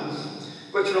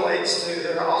 which relates to,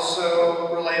 there are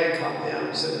also related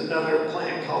compounds in another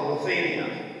plant called withania.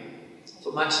 It's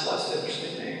a much less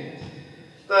interesting name.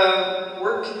 The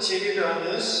work continued on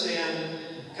this, and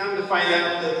come to find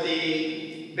out that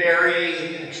the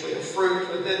berry, actually a fruit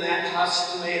within that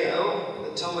husk tomato,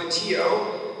 the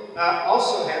tomatillo,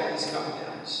 also had these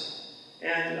compounds.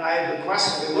 And I had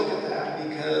requested we look at that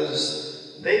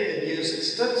because they've been used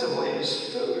extensively as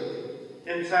food.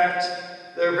 In fact,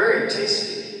 they're very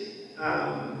tasty,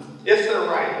 if they're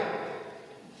ripe.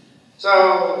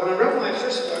 So when I wrote my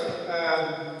first book,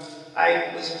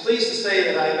 I was pleased to say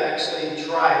that I've actually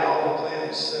tried all the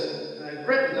plants that I've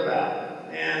written about.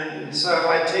 And so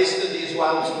I tasted these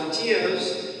wild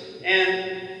tomatillos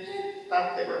and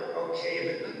thought they were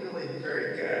okay, but not really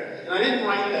very good. And I didn't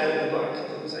write that in the book. I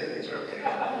didn't say these are okay.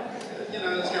 You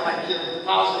know, it's kind of like you're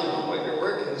positive on what your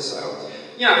work is. So,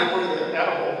 you know, reporting they're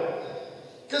edible.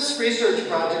 This research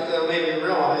project, though, made me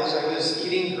realize I was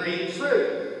eating green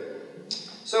fruit.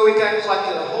 So we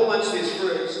collected a whole bunch of these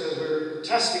fruits because we were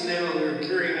testing them and we were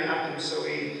curing them, and so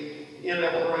we ended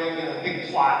up growing big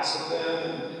plots of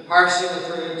them and harvesting the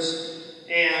fruits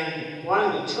and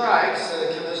wanted to try, because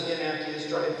the chemists didn't have to use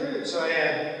dried fruit. So I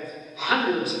had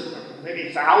hundreds,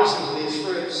 maybe thousands of these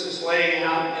fruits just laying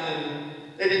out, and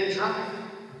they didn't dry.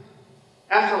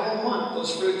 After a whole month,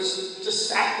 those fruits just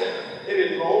sat there. They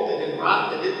didn't mold, they didn't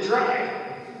rot, they didn't dry.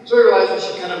 So we realized we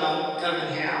should cut them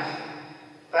in half.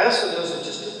 I also noticed that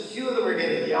just a few of them were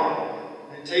getting yellow.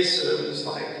 I tasted them and was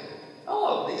like,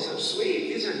 oh, these are sweet,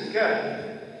 these are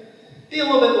good. Be a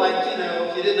little bit like, you know,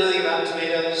 if you didn't know anything about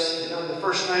tomatoes, you know, the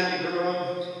first time you grew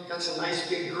them, got some nice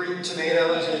big green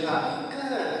tomatoes, and you thought, oh,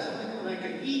 good, that's something I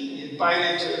can eat. You'd bite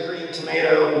into a green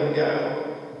tomato and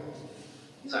go,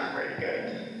 these aren't very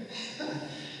good.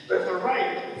 But if they're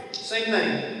ripe, same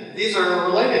thing. These are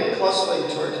related closely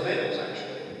to our tomatoes,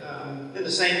 actually, in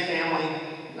the same family,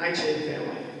 nightshade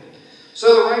family.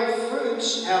 So the ripe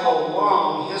fruits have a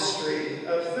long history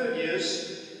of food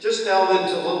use. Just delve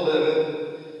into a little bit of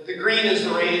it. The green is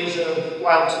the range of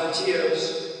wild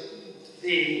tomatillos.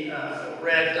 The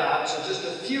red dots are just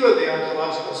a few of the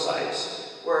archaeological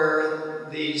sites where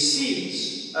the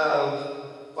seeds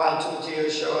of wild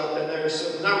tomatillos show up, and there are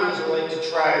some numbers related to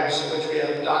tribes in which we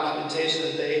have documentation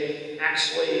that they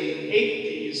actually ate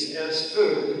these as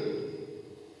food.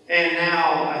 And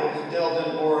now I've delved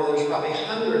in more, there's probably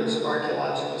hundreds of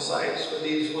archaeological sites where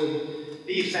these would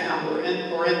be found or in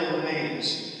the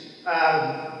remains.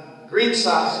 Green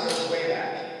sauce goes way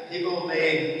back. People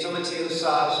made tomatillo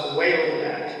sauce way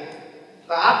back.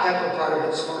 The hot pepper part of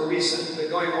it's more recent, but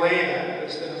going way back,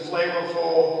 there's been a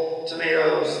flavorful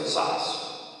tomatoes and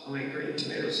sauce. I mean, green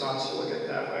tomato sauce, you look at it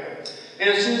that way. And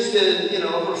it's used in, you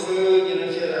know, over food, you know,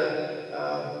 if you had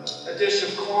a dish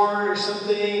of corn or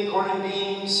something, corn and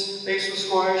beans, mixed with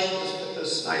squash, you just put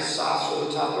this nice sauce over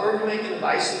the top. Or if you're making a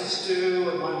bison stew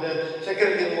and wanted to take it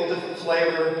and get a little different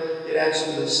flavor, you'd add some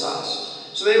of this sauce.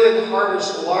 So they would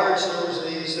harvest large numbers of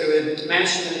these. They would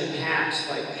mash them into pats,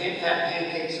 like fat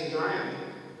pancakes, and dry them.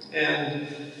 And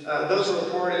those are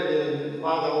reported in a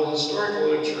lot of the old historical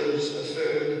literatures of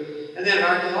food. And then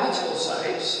archaeological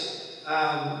sites,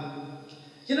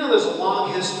 you know, there's a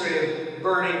long history of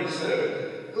burning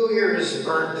food. Who here has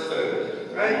burnt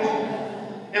food, right?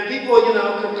 And people, you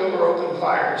know, cooked over open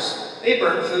fires. They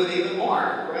burn food even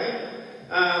more,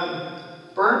 right?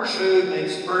 Burnt food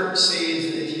makes burnt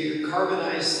seeds, and if you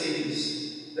carbonize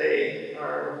seeds, they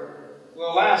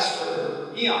will last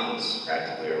for eons,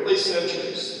 practically, or at least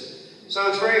centuries. So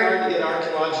it's very hard to get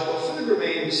archaeological food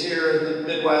remains here in the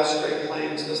Midwest Great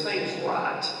Plains because things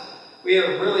rot. We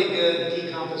have really good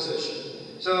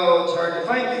decomposition. So it's hard to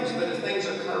find things, but if things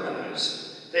are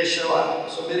carbonized, they show up.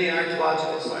 So many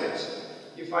archaeological sites,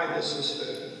 you find this as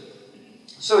food.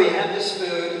 So we had this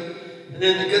food, and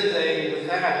then the good thing with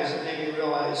that is it made me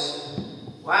realize,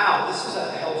 wow, this is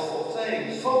a healthful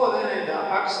thing, full of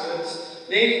antioxidants.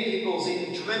 Native peoples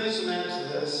eating tremendous amounts of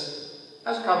this.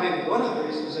 That's probably one of the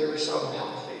reasons they were so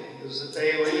healthy, is that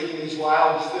they were eating these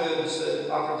wild foods that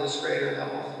offered this greater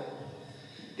health.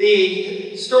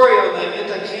 The story on the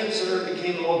anti-cancer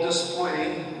became a little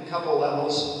disappointing on a couple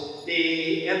levels.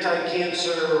 The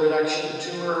anti-cancer reduction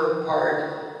tumor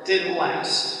part didn't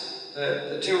last.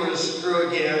 The tumors grew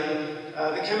again.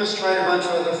 The chemists tried a bunch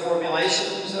of other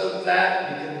formulations of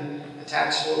that. You can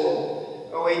attach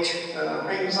little OH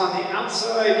rings on the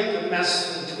outside. You can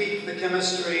mess and tweak the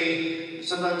chemistry.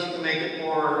 Sometimes you can make it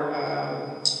more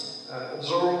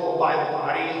absorbable by the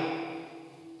body.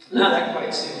 None of that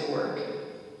quite seemed to work.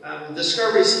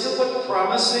 Discoveries still look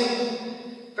promising.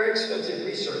 Very expensive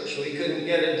research. We couldn't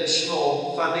get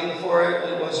additional funding for it.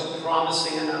 It wasn't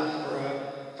promising enough for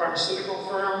a pharmaceutical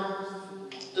firm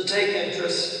to take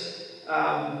interest.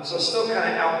 So still kind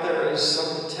of out there as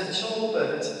some potential,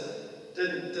 but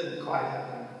didn't quite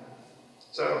happen.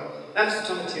 So that's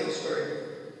the tomatillo story.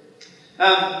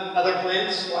 Other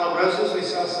plants, wild roses, we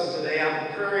saw some today out in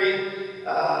the prairie.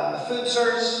 A food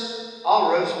source,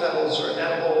 all rose petals are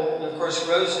edible. And of course,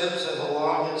 rose hips have a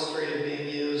long history of being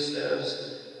used as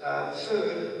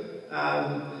food.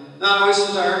 Not always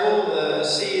desirable, the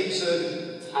seeds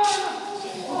and...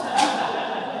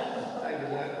 I did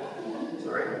that.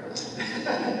 Sorry.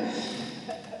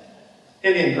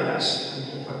 Indian grass.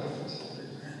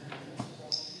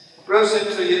 Rose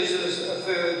hips are used as a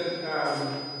food,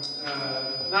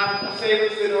 not a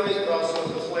favorite food always, but also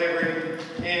as a flavoring.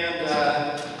 And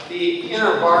the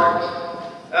inner bark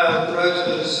of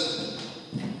roses,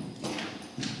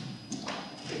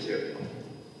 thank you.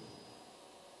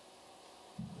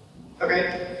 Okay,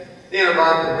 the inner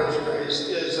bark of roseberries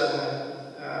is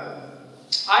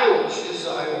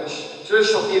Irish.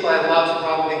 Traditional people had lots of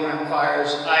problems being around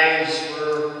fires. Eyes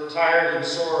were tired and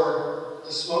sore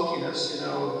to smokiness, you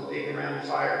know, being around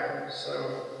fire. So,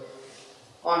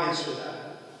 long history of that.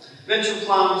 Venture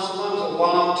plums. Plums are a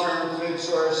long-term food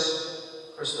source.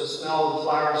 Of course, the smell of the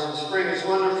flowers in spring is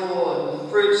wonderful, and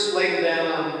fruits laid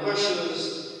down on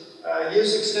bushes.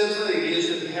 Used extensively,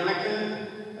 used in pemmican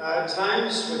at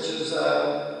times, which is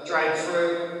dried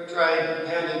fruit, dried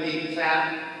pounded meat,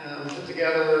 fat, put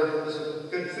together as a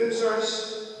good food source.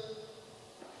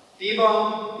 Bee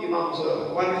balm. Bee balm is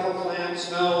a wonderful plant,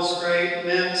 smells great,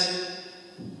 mint.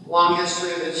 Long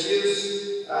history of its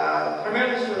use,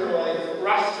 primarily for like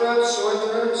rough throats, sore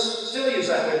throats. Still use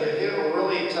that way. If you have a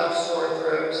really tough sore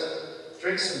throat,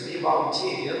 drink some bee balm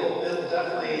tea. It'll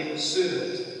definitely soothe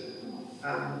it.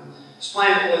 This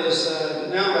plant was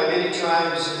known by many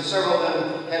tribes, and several of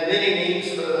them had many names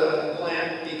for the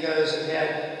plant because it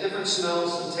had different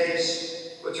smells and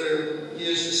tastes, which are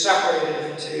used to separate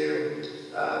it into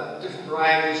different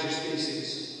varieties or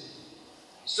species.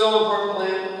 Still an important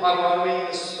plant, Potawatomi.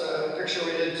 This picture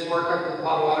we did some work up at the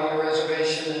Potawatomi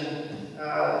Reservation,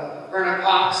 and Verna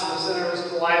Cox in the center was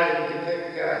delighted we could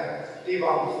pick bee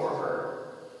balm for her.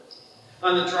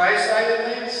 On the dry side of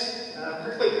things,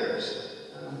 prickly pears.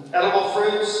 Edible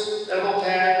fruits, edible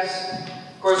tags.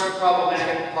 Of course, the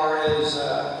problematic part is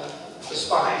the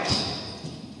spines.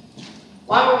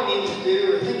 A lot of what we need to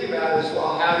do or think about is,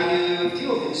 well, how do you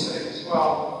deal with these things?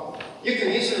 Well, you can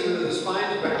easily remove the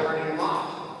spines by burning them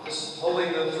off. Just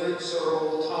holding the fruits or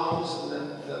old tongs, and then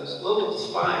those little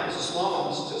spines, the small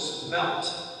ones, just melt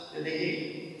in the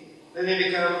heat. Then they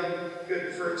become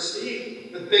good fruits to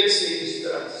eat, with big seeds,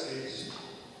 duck seeds.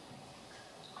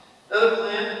 Another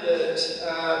plant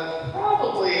that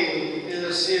probably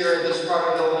is here in this part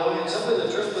of Illinois, it's up in the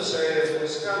Driftless area of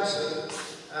Wisconsin.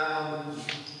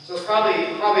 So it's probably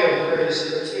over prairies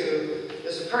here too.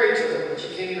 Is a prairie tulip, which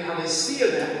you can't even hardly see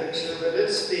in that picture, but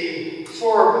it's the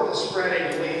form with the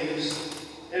spreading leaves.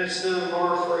 and it's known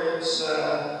more for its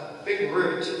big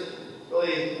root,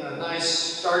 really a nice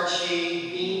starchy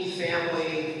bean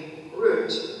family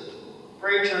root.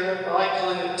 Prairie turnip, I like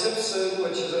calling it tipsud,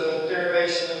 which is a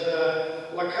derivation of the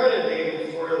Lakota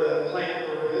name for the plant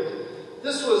or root.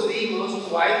 This was the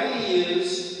most widely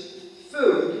used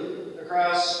food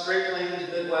across Great Plains,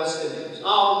 Midwest Indians.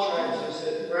 All tribes used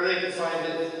it, wherever they could find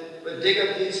it, would dig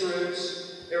up these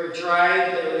roots. They were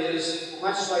dried, they were used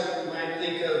much like you might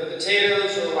think of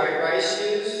potatoes or white rice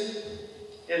used.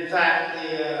 In fact,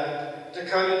 the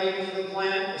Dakota name for the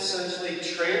plant essentially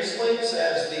translates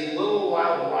as the little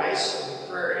wild rice of the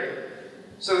prairie.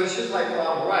 So it's just like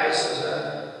wild rice as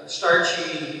a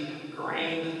starchy,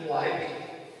 grain-like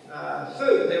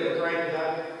food. They would grind it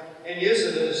up and use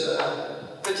it as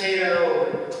a potato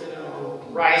or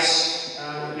rice,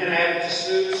 and add it to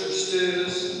soups or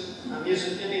stews. Use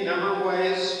it in any number of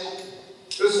ways.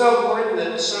 It was so important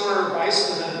that summer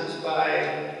bison hunts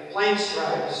by plains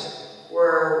tribes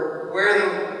where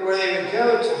they would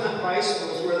go to hunt bison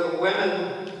was where the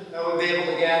women would be able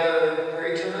to gather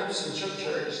prairie turnips and chook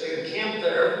cherries. They would camp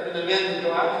there, and the men would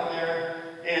go out from there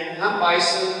and hunt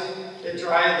bison. They'd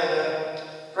dry the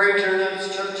prairie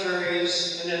turnips, chook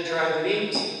cherries, and then dry the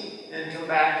meat, and come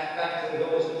back to the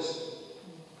villages.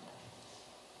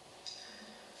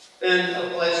 Been a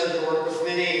pleasure to work with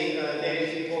many Native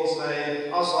peoples. I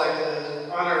also like to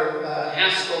honor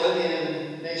Haskell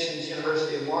Indian Nations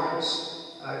University of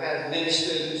Lawrence. I've had many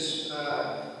students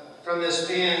from this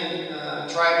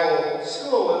pan-tribal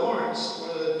school in Lawrence, one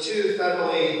of the two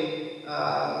federally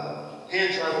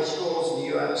pan-tribal schools in the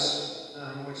U.S.,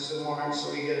 which is in Lawrence,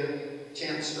 so we get a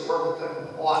chance to work with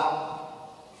them a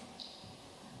lot.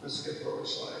 Let's skip forward a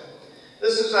slide.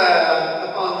 This is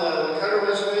up on the Lakota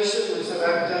Reservation. We said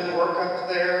I've done work up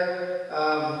there,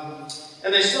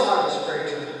 and they still harvest prairie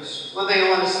turnips. One thing I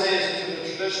want to say is that in the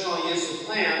traditional use of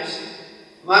plants,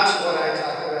 much of what I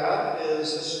talk about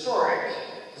is historic,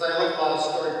 because I look at a lot of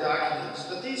historic documents.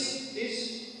 But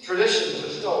these traditions are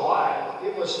still alive.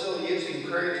 People are still using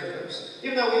prairie turnips,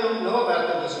 even though we don't know about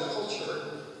them as a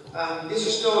culture. These are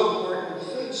still an important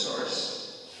food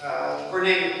source for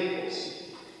Native peoples.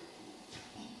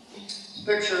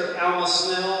 Picture of Alma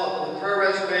Snell up on the Prairie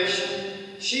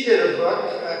Reservation. She did a book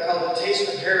called The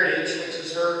Taste of Heritage, which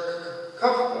is her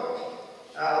cookbook.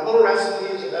 Little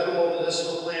recipes of edible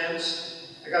medicinal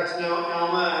plants. I got to know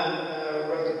Alma and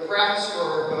wrote the preface for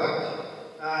her book.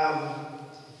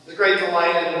 It was a great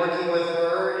delight in working with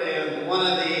her, and one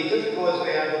of the difficulties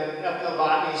we have in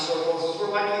ethnobotany circles is we're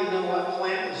likely to know what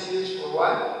plant was used for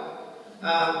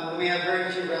what. We have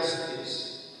very few recipes.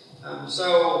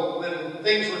 So when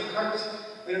things were cooked,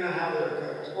 we don't know how they were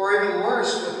cooked. Or even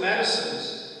worse, with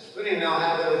medicines, we didn't know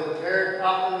how they were prepared.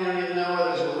 Often we don't even know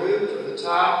whether there's a root or the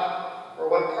top or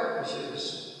what part was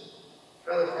used.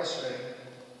 Rather frustrating.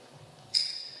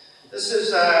 This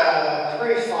is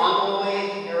prairie fawn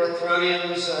lily,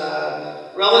 erythroniums,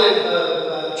 relative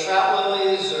of trout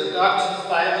lilies or dogtooth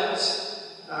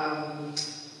violets.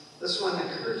 This one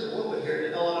occurs a little bit here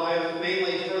in Illinois, but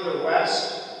mainly further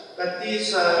west. But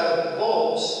these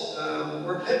bulbs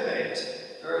were pit-baked.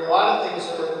 There are a lot of things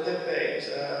that were pit-baked.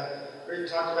 We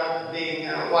talked about being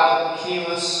wild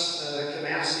camas,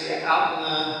 camassia, out in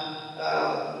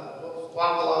the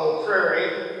Wapello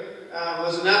prairie,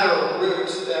 was another root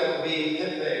that would be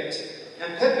pit-baked.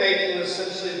 And pit-baking was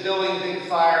essentially building a big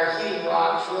fire, heating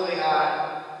rocks really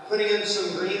hot, putting in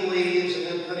some green leaves, and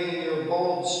then putting in your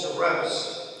bulbs to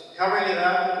roast. Covering it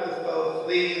up with both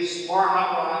leaves, more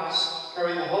hot rocks,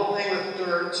 covering the whole thing with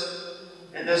dirt,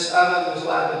 and this oven was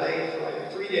allowed to bake for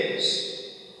like 3 days.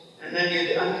 And then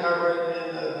you'd uncover it,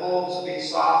 and the bulbs would be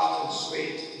soft and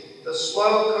sweet. The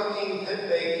slow cooking, pit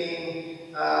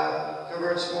baking,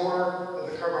 converts more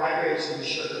of the carbohydrates into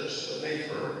sugars, so made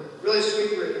for really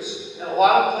sweet roots. And a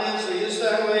lot of plants are used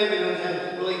that way. We don't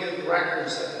have really good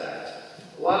records of that.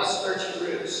 A lot of starchy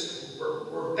roots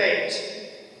were baked.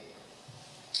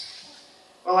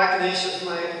 Well, echinacea is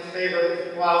my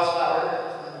favorite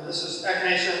wildflower. This is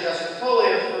Echinacea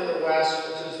angustifolia further west,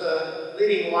 which is the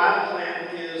leading wild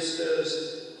plant used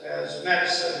as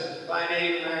medicine by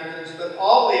Native Americans. But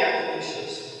all the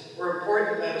echinaceas were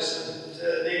important medicine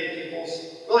to Native peoples,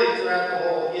 really throughout the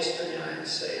whole eastern United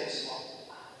States.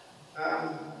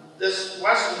 This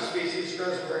western species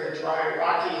grows in very dry,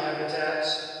 rocky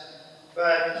habitats,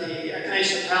 but the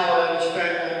Echinacea pallida, which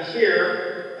found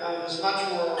here, is much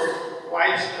more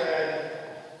widespread.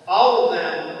 All of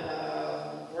them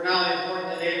were not only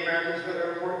important to Native Americans, but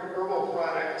are important herbal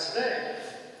products today.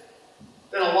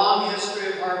 Been a long history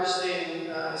of harvesting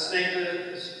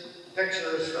snakehead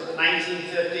pictures from the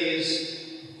 1950s.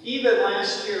 Even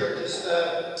last year, just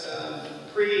a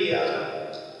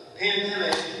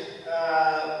pre-pandemic,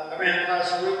 I ran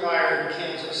across a root buyer in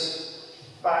Kansas,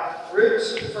 bought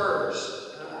roots and furs.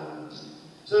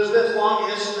 So there's been a long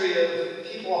history of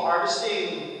people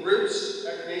harvesting roots,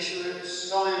 echinacea roots,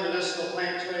 selling in medicinal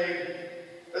plant trade,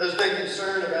 but there's been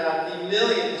concern about the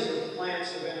millions of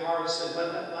plants that have been harvested,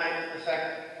 but that might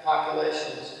affect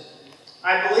populations.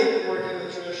 I believe in working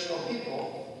with traditional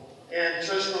people, and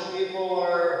traditional people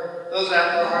are those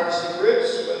out there harvesting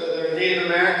roots, whether they're Native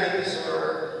Americans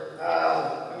or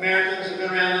Americans who've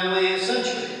been around only a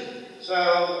century.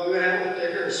 So we went out with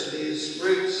diggers of these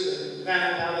roots and found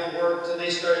out how they worked, and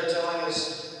they started telling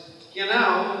us, you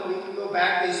know, we can go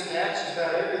back these patches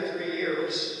about every 3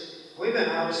 years. We've been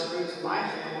harvesting roots in my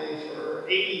family for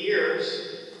 80 years,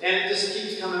 and it just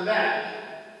keeps coming back.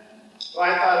 Well,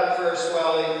 I thought at first,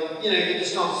 well, you know, you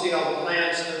just don't see all the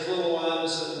plants, and there's little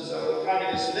ones, and so probably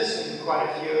just missing quite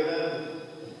a few of them.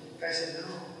 The guy said,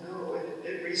 no,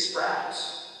 it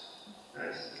resprouts. I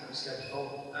was kind of skeptical.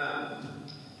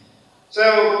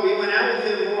 So we went out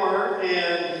with him more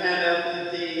and found out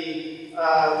that the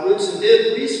roots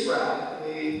did resprout.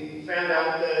 We found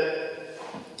out that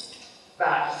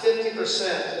about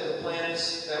 50% of the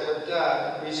plants that were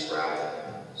dug resprouted.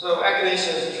 So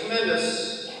echinacea has a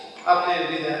tremendous ability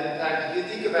to do that. In fact, if you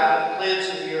think about plants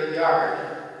in your yard,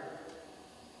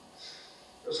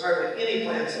 there's hardly any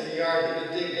plants in your yard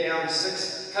that you dig down,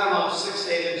 cut them off 6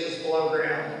 to 8 inches below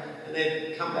ground, and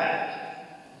they'd come back.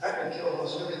 I can kill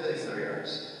almost everything in their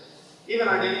yards. Even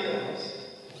our native plants.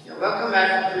 You know, they'll come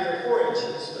back from 3 or 4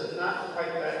 inches, but not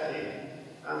quite that deep.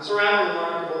 So rather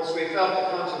remarkable. So we felt the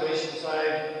conservation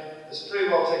side is pretty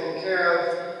well taken care of.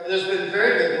 And there's been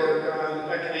very good work on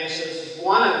echinacea. This is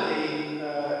one of the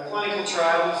clinical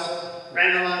trials,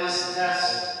 randomized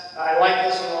tests. I like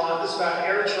this one a lot. This is about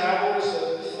air travelers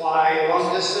that fly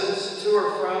long distance to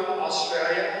or from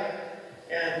Australia.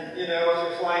 And, you know, if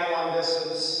you're flying long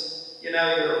distance, you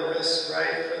know you're at risk,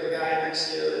 right, for the guy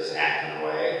next to you that's hacking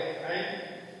away, right?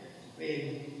 I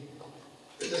mean,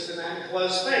 they're just in that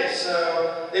closed space.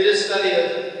 So they did a study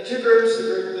of 2 groups. The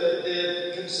group that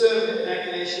did consume an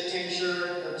echinacea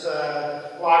tincture, that's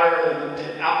water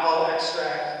and alcohol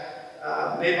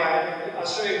extract made by an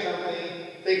Australian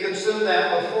company. They consumed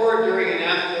that before, during, and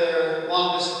after their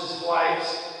long-distance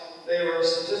flights. They were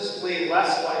statistically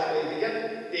less likely to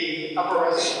get the upper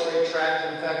respiratory tract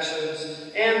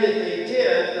infections, and if they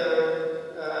did,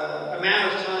 the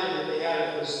amount of time that they had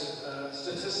it was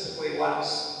statistically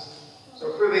less.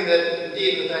 So proving that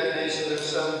indeed with echinacea there's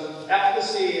some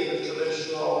efficacy in the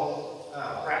traditional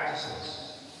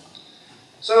practices.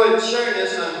 So in sharing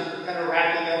this, I'm kind of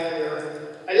wrapping up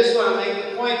here. I just want to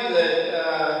make the point that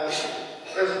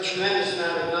there's a tremendous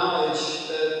amount of knowledge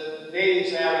that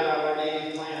natives have about our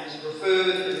native plants for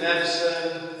food and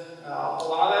medicine. A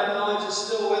lot of that knowledge is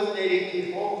still with native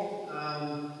people.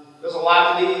 There's a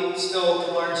lot we still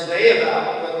to learn today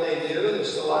about what they do.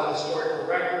 There's still a lot of historical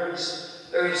records.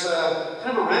 There's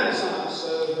kind of a renaissance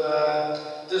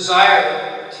of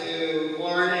desire to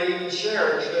learn and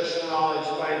share traditional knowledge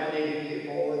by native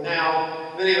people. And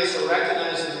now many of us are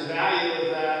recognizing the value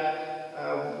of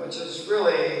that, which is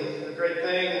really a great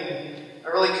thing. And I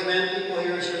really commend people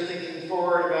here as you're thinking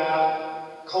forward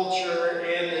about culture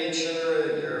and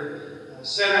nature and your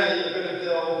center that you're going to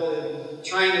build and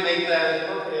trying to make that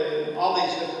appropriate in all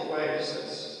these different ways.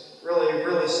 It's really,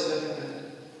 really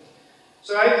significant.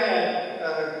 So I've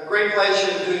had great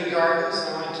pleasure in doing gardens.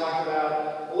 I want to talk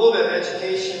about a little bit of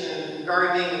education and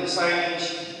gardening and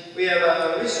signage. We have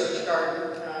a research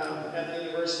garden at the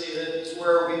university that's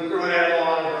where we've grown out a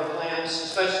lot of our plants,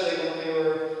 especially when we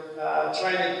were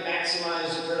trying to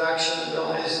maximize the production and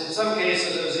realize in some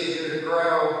cases it was easier to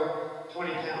grow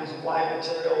 20 pounds of live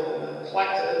material than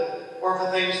collect it, or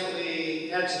for things that we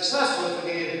had success with,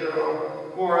 we needed to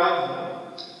grow more of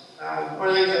them. One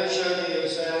of the things I've shown you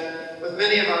is that with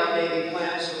many of our native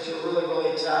plants, which are really,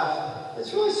 really tough,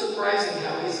 it's really surprising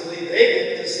how easily they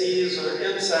get disease or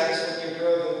insects when you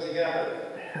grow them together.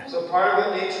 So part of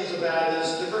what nature's about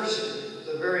is diversity. It's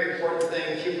a very important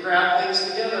thing. If you crowd things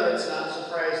together, it's not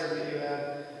surprising that you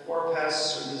have more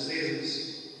pests or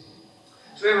diseases.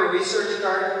 So we have a research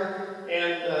garden,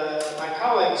 and my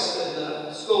colleagues in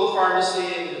the School of Pharmacy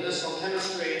and Medicinal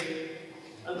Chemistry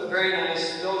have a very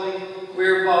nice building.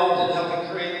 We're involved in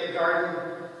helping create the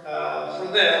garden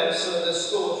for them. So the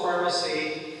School of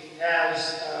Pharmacy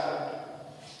has a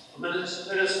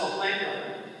medicinal plant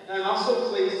garden. And I'm also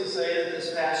pleased to say that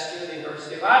this past year, the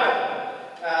University of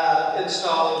Iowa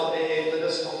installed a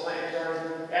medicinal plant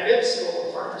garden at its School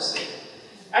of Pharmacy.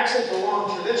 Actually, it's a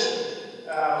long tradition.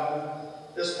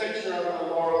 This picture on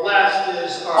the lower left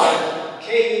is our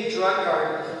cave drug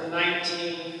garden from the the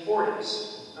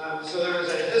 1940s. So there was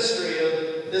a history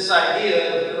of this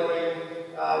idea of growing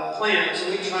plants,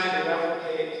 and we tried to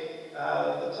replicate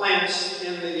the plants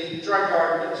in the drug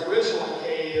garden that was originally at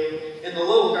KU, in the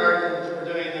little garden that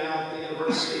we're doing now at the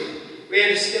university. We had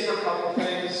to skip a couple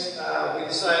things. We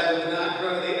decided we would not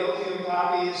grow the opium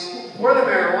poppies or the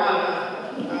marijuana.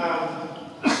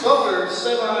 Both are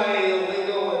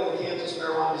semi-illegal, and Kansas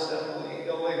marijuana is definitely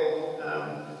illegal.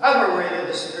 I was worried it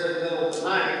disappeared in the middle of the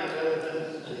night rather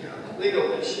than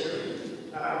legal issue.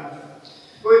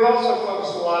 But we've also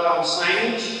focused a lot on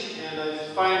signage, and I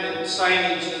find that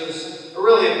signage is a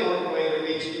really important way to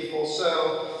reach people.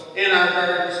 So in our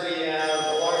gardens we have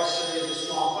a large series of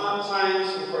small font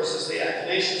signs. Of course, there's the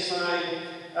actination sign.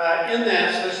 In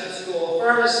that, especially at School of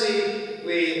Pharmacy,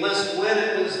 we list when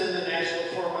it was in the National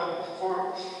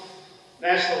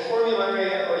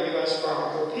Formulary or U.S.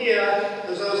 Pharmacopoeia,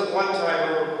 because those at one time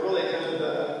were really kind of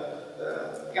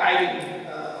the guiding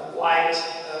light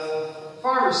of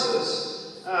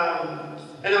pharmacists. And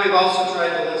then we've also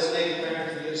tried to list Native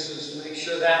American uses to make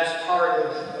sure that's part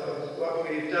of what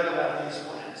we've done about these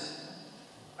plants.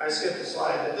 I skipped a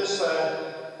slide, but this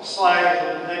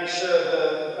slide next showed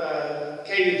the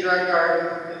KU drug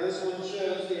garden, and this one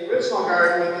shows the original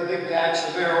garden with the big patch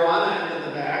of marijuana in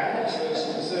the back, which was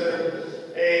considered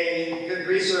a good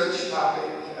research topic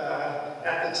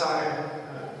at the time.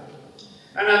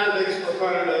 I'm not the biggest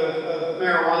proponent of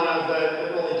marijuana, but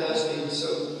it really does need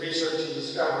some research and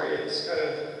discovery. It's kind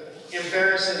of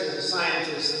embarrassing as a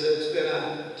scientist that it's been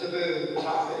a taboo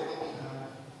topic.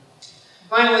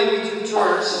 Finally, we do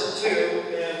tours too,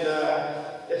 and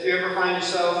if you ever find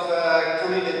yourself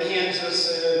coming to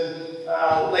Kansas in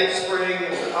late spring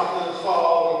or up in the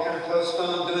fall, we kind of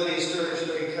postponed doing these tours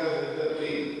during COVID, but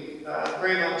we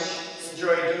very much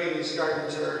enjoy doing these garden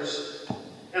tours.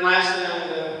 And lastly, I'm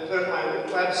going to put up my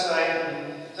website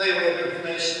and tell you we have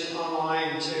information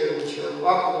online too, which you're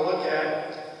welcome to look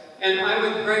at. And I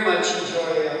would very much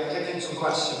enjoy taking some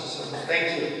questions, so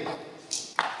thank you.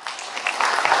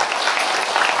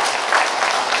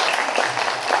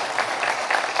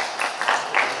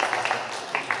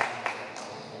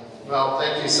 Well,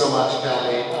 thank you so much,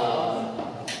 Kelly.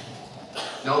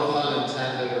 No pun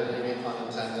intended, or maybe pun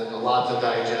intended, a lot to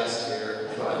digest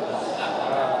here, but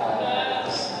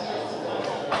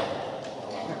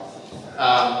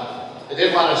I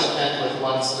did want to end with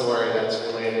one story that's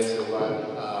related to what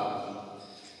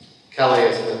Kelly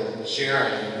has been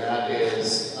sharing, and that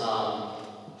is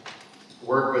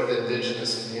work with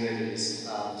indigenous communities.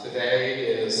 Today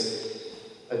is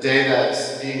a day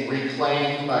that's being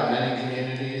reclaimed by many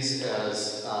communities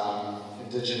as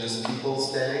Indigenous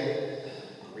Peoples Day,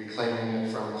 reclaiming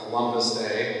it from Columbus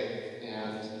Day.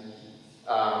 And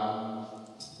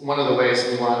one of the ways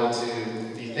we wanted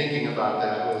to be thinking about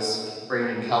that was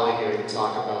bringing Kelly here to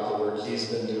talk about the work he's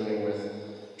been doing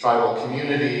with tribal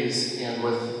communities and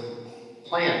with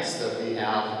plants that we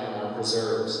have in our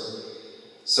preserves.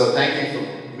 So thank you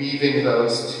for weaving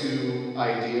those two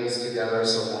ideas together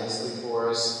so nicely for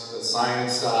us, the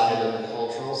science side and the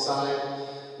cultural side.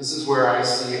 This is where I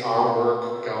see our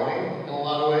work going in a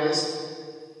lot of ways.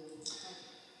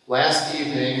 Last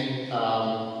evening,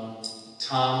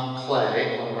 Tom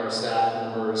Clay, one of our staff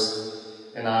members,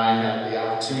 and I had the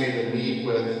opportunity to meet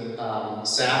with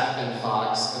Sap and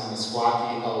Fox and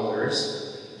Meskwaki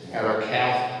elders at our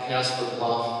Casper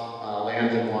Bluff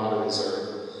Land and Water Reserve.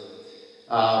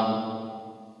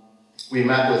 We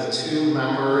met with two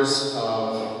members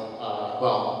of,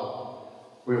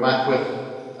 we met with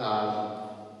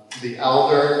the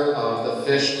elder of the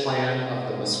fish clan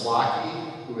of the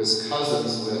Meskwaki, who is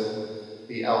cousins with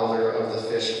the elder of the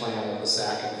fish clan of the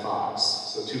Sac and Fox.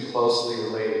 So two closely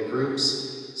related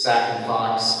groups, Sac and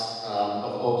Fox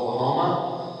of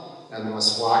Oklahoma, and the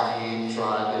Meskwaki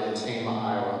tribe in Tama,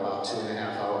 Iowa, about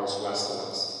 2.5 hours west of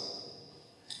us.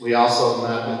 We also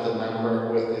met with the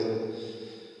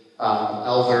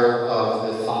elder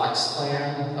of the Fox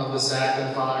clan of the Sac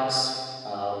and Fox,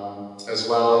 as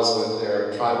well as with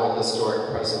their tribal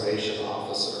historic preservation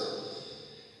officer.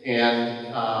 And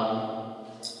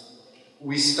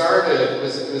we started, it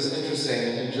was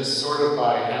interesting, and just sort of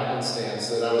by happenstance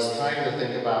that I was trying to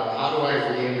think about how do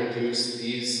I reintroduce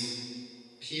these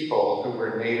people who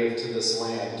were native to this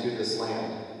land.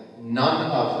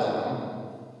 None of them,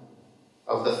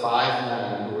 of the 5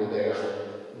 men who were there,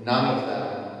 none of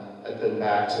them had been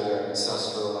back to their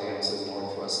ancestral lands in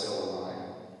Northwest Illinois.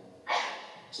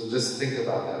 So just think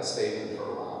about that statement for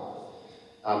a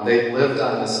while. They lived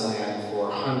on this land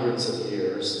for hundreds of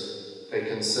years. They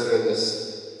consider this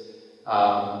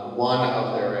one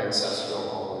of their ancestral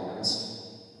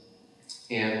homelands.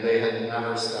 and they had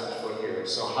never stepped foot here.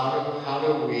 So how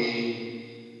do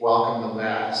we welcome them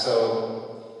back?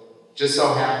 So just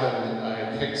so happened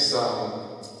I picked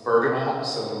some bergamot,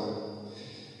 some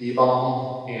bee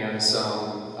balm, and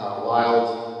some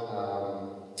wild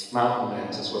mountain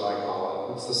mint is what I call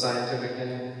it. What's the scientific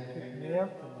name?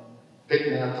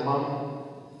 Pycnanthemum.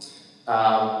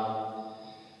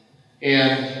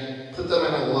 And put them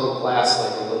in a little glass,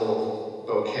 like a little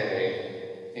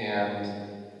bouquet, and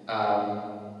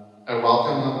I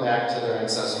welcomed them back to their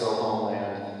ancestral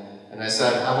homeland, and I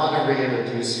said, I want to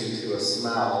reintroduce you to a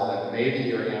smell that maybe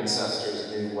your ancestors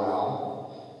knew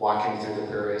well, walking through the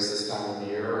prairies this time of the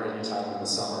year or any time in the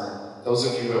summer. Those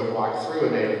of you who have walked through a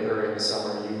native prairie in the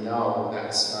summer, you know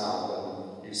that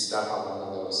smell when you step on one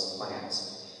of those plants.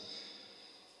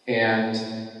 And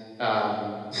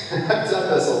I've done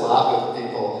this a lot with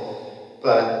people,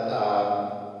 but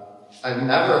I've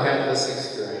never had this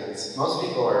experience. Most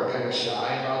people are kind of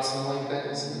shy about smelling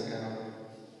things. And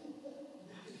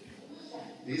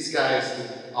these guys,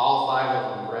 all 5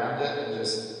 of them, grabbed it and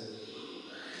just...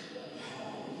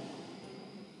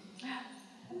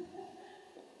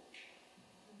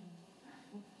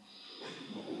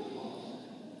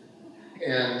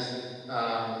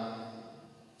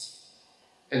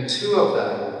 And 2 of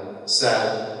them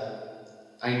said,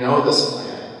 I know this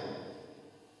plant.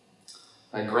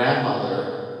 My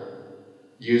grandmother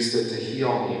used it to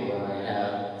heal me when I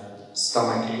had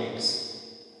stomach aches.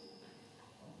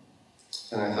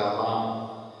 And I thought,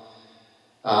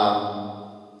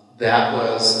 wow, that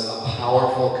was a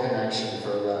powerful connection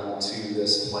for them to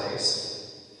this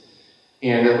place.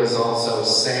 And it was also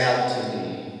sad to me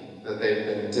that they've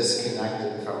been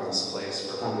disconnected from this place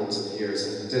for hundreds of years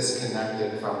and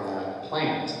disconnected from that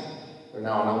plant. They're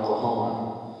now in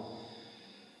Oklahoma.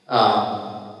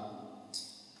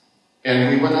 And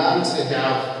we went on to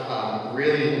have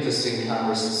really interesting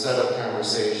set of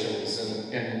conversations,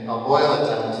 and I'll boil it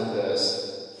down to this.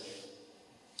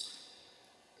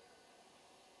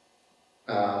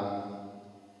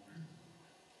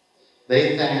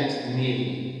 They thanked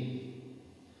me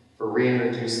for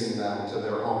reintroducing them to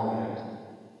their homeland.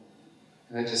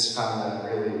 And I just found that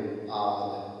really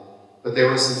odd. But they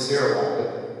were sincere about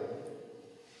it.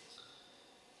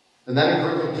 And then a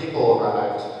group of people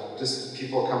arrived, just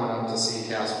people coming up to see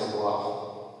Casper Bluff.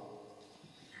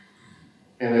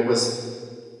 And it was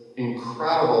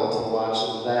incredible to watch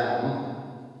them,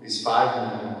 these 5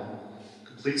 men,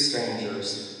 complete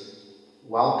strangers,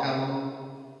 welcome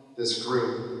this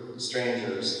group of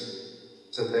strangers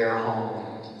to their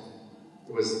homeland.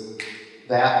 It was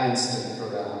that instant for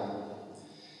them.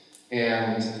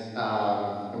 And,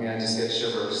 I just get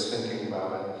shivers thinking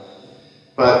about it.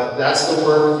 But that's the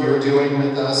work you're doing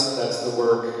with us. That's the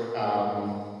work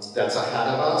that's ahead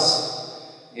of us.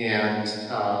 And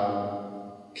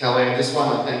Kelly, I just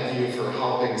want to thank you for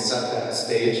helping set that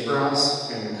stage for us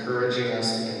and encouraging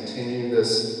us to continue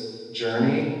this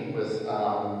journey with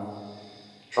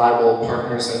tribal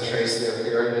partners that trace their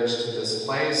heritage to this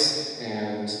place.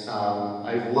 And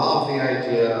I love the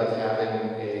idea of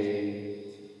having a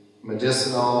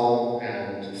medicinal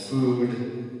and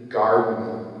food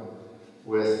garden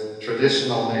with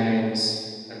traditional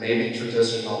names and maybe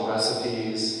traditional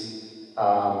recipes,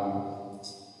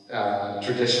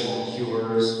 traditional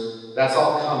cures. That's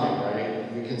all coming,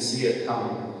 right? We can see it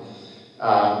coming.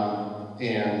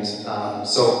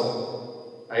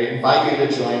 So I invite you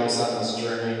to join us on this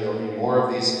journey. There'll be more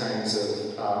of these kinds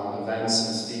of events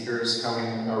and speakers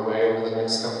coming our way over the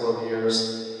next couple of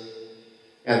years.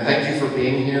 And thank you for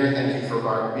being here. Thank you for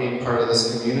being part of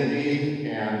this community.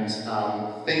 And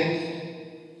think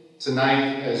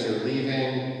tonight, as you're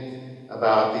leaving,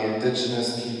 about the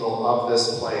indigenous people of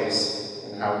this place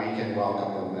and how we can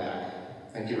welcome them back.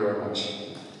 Thank you very much.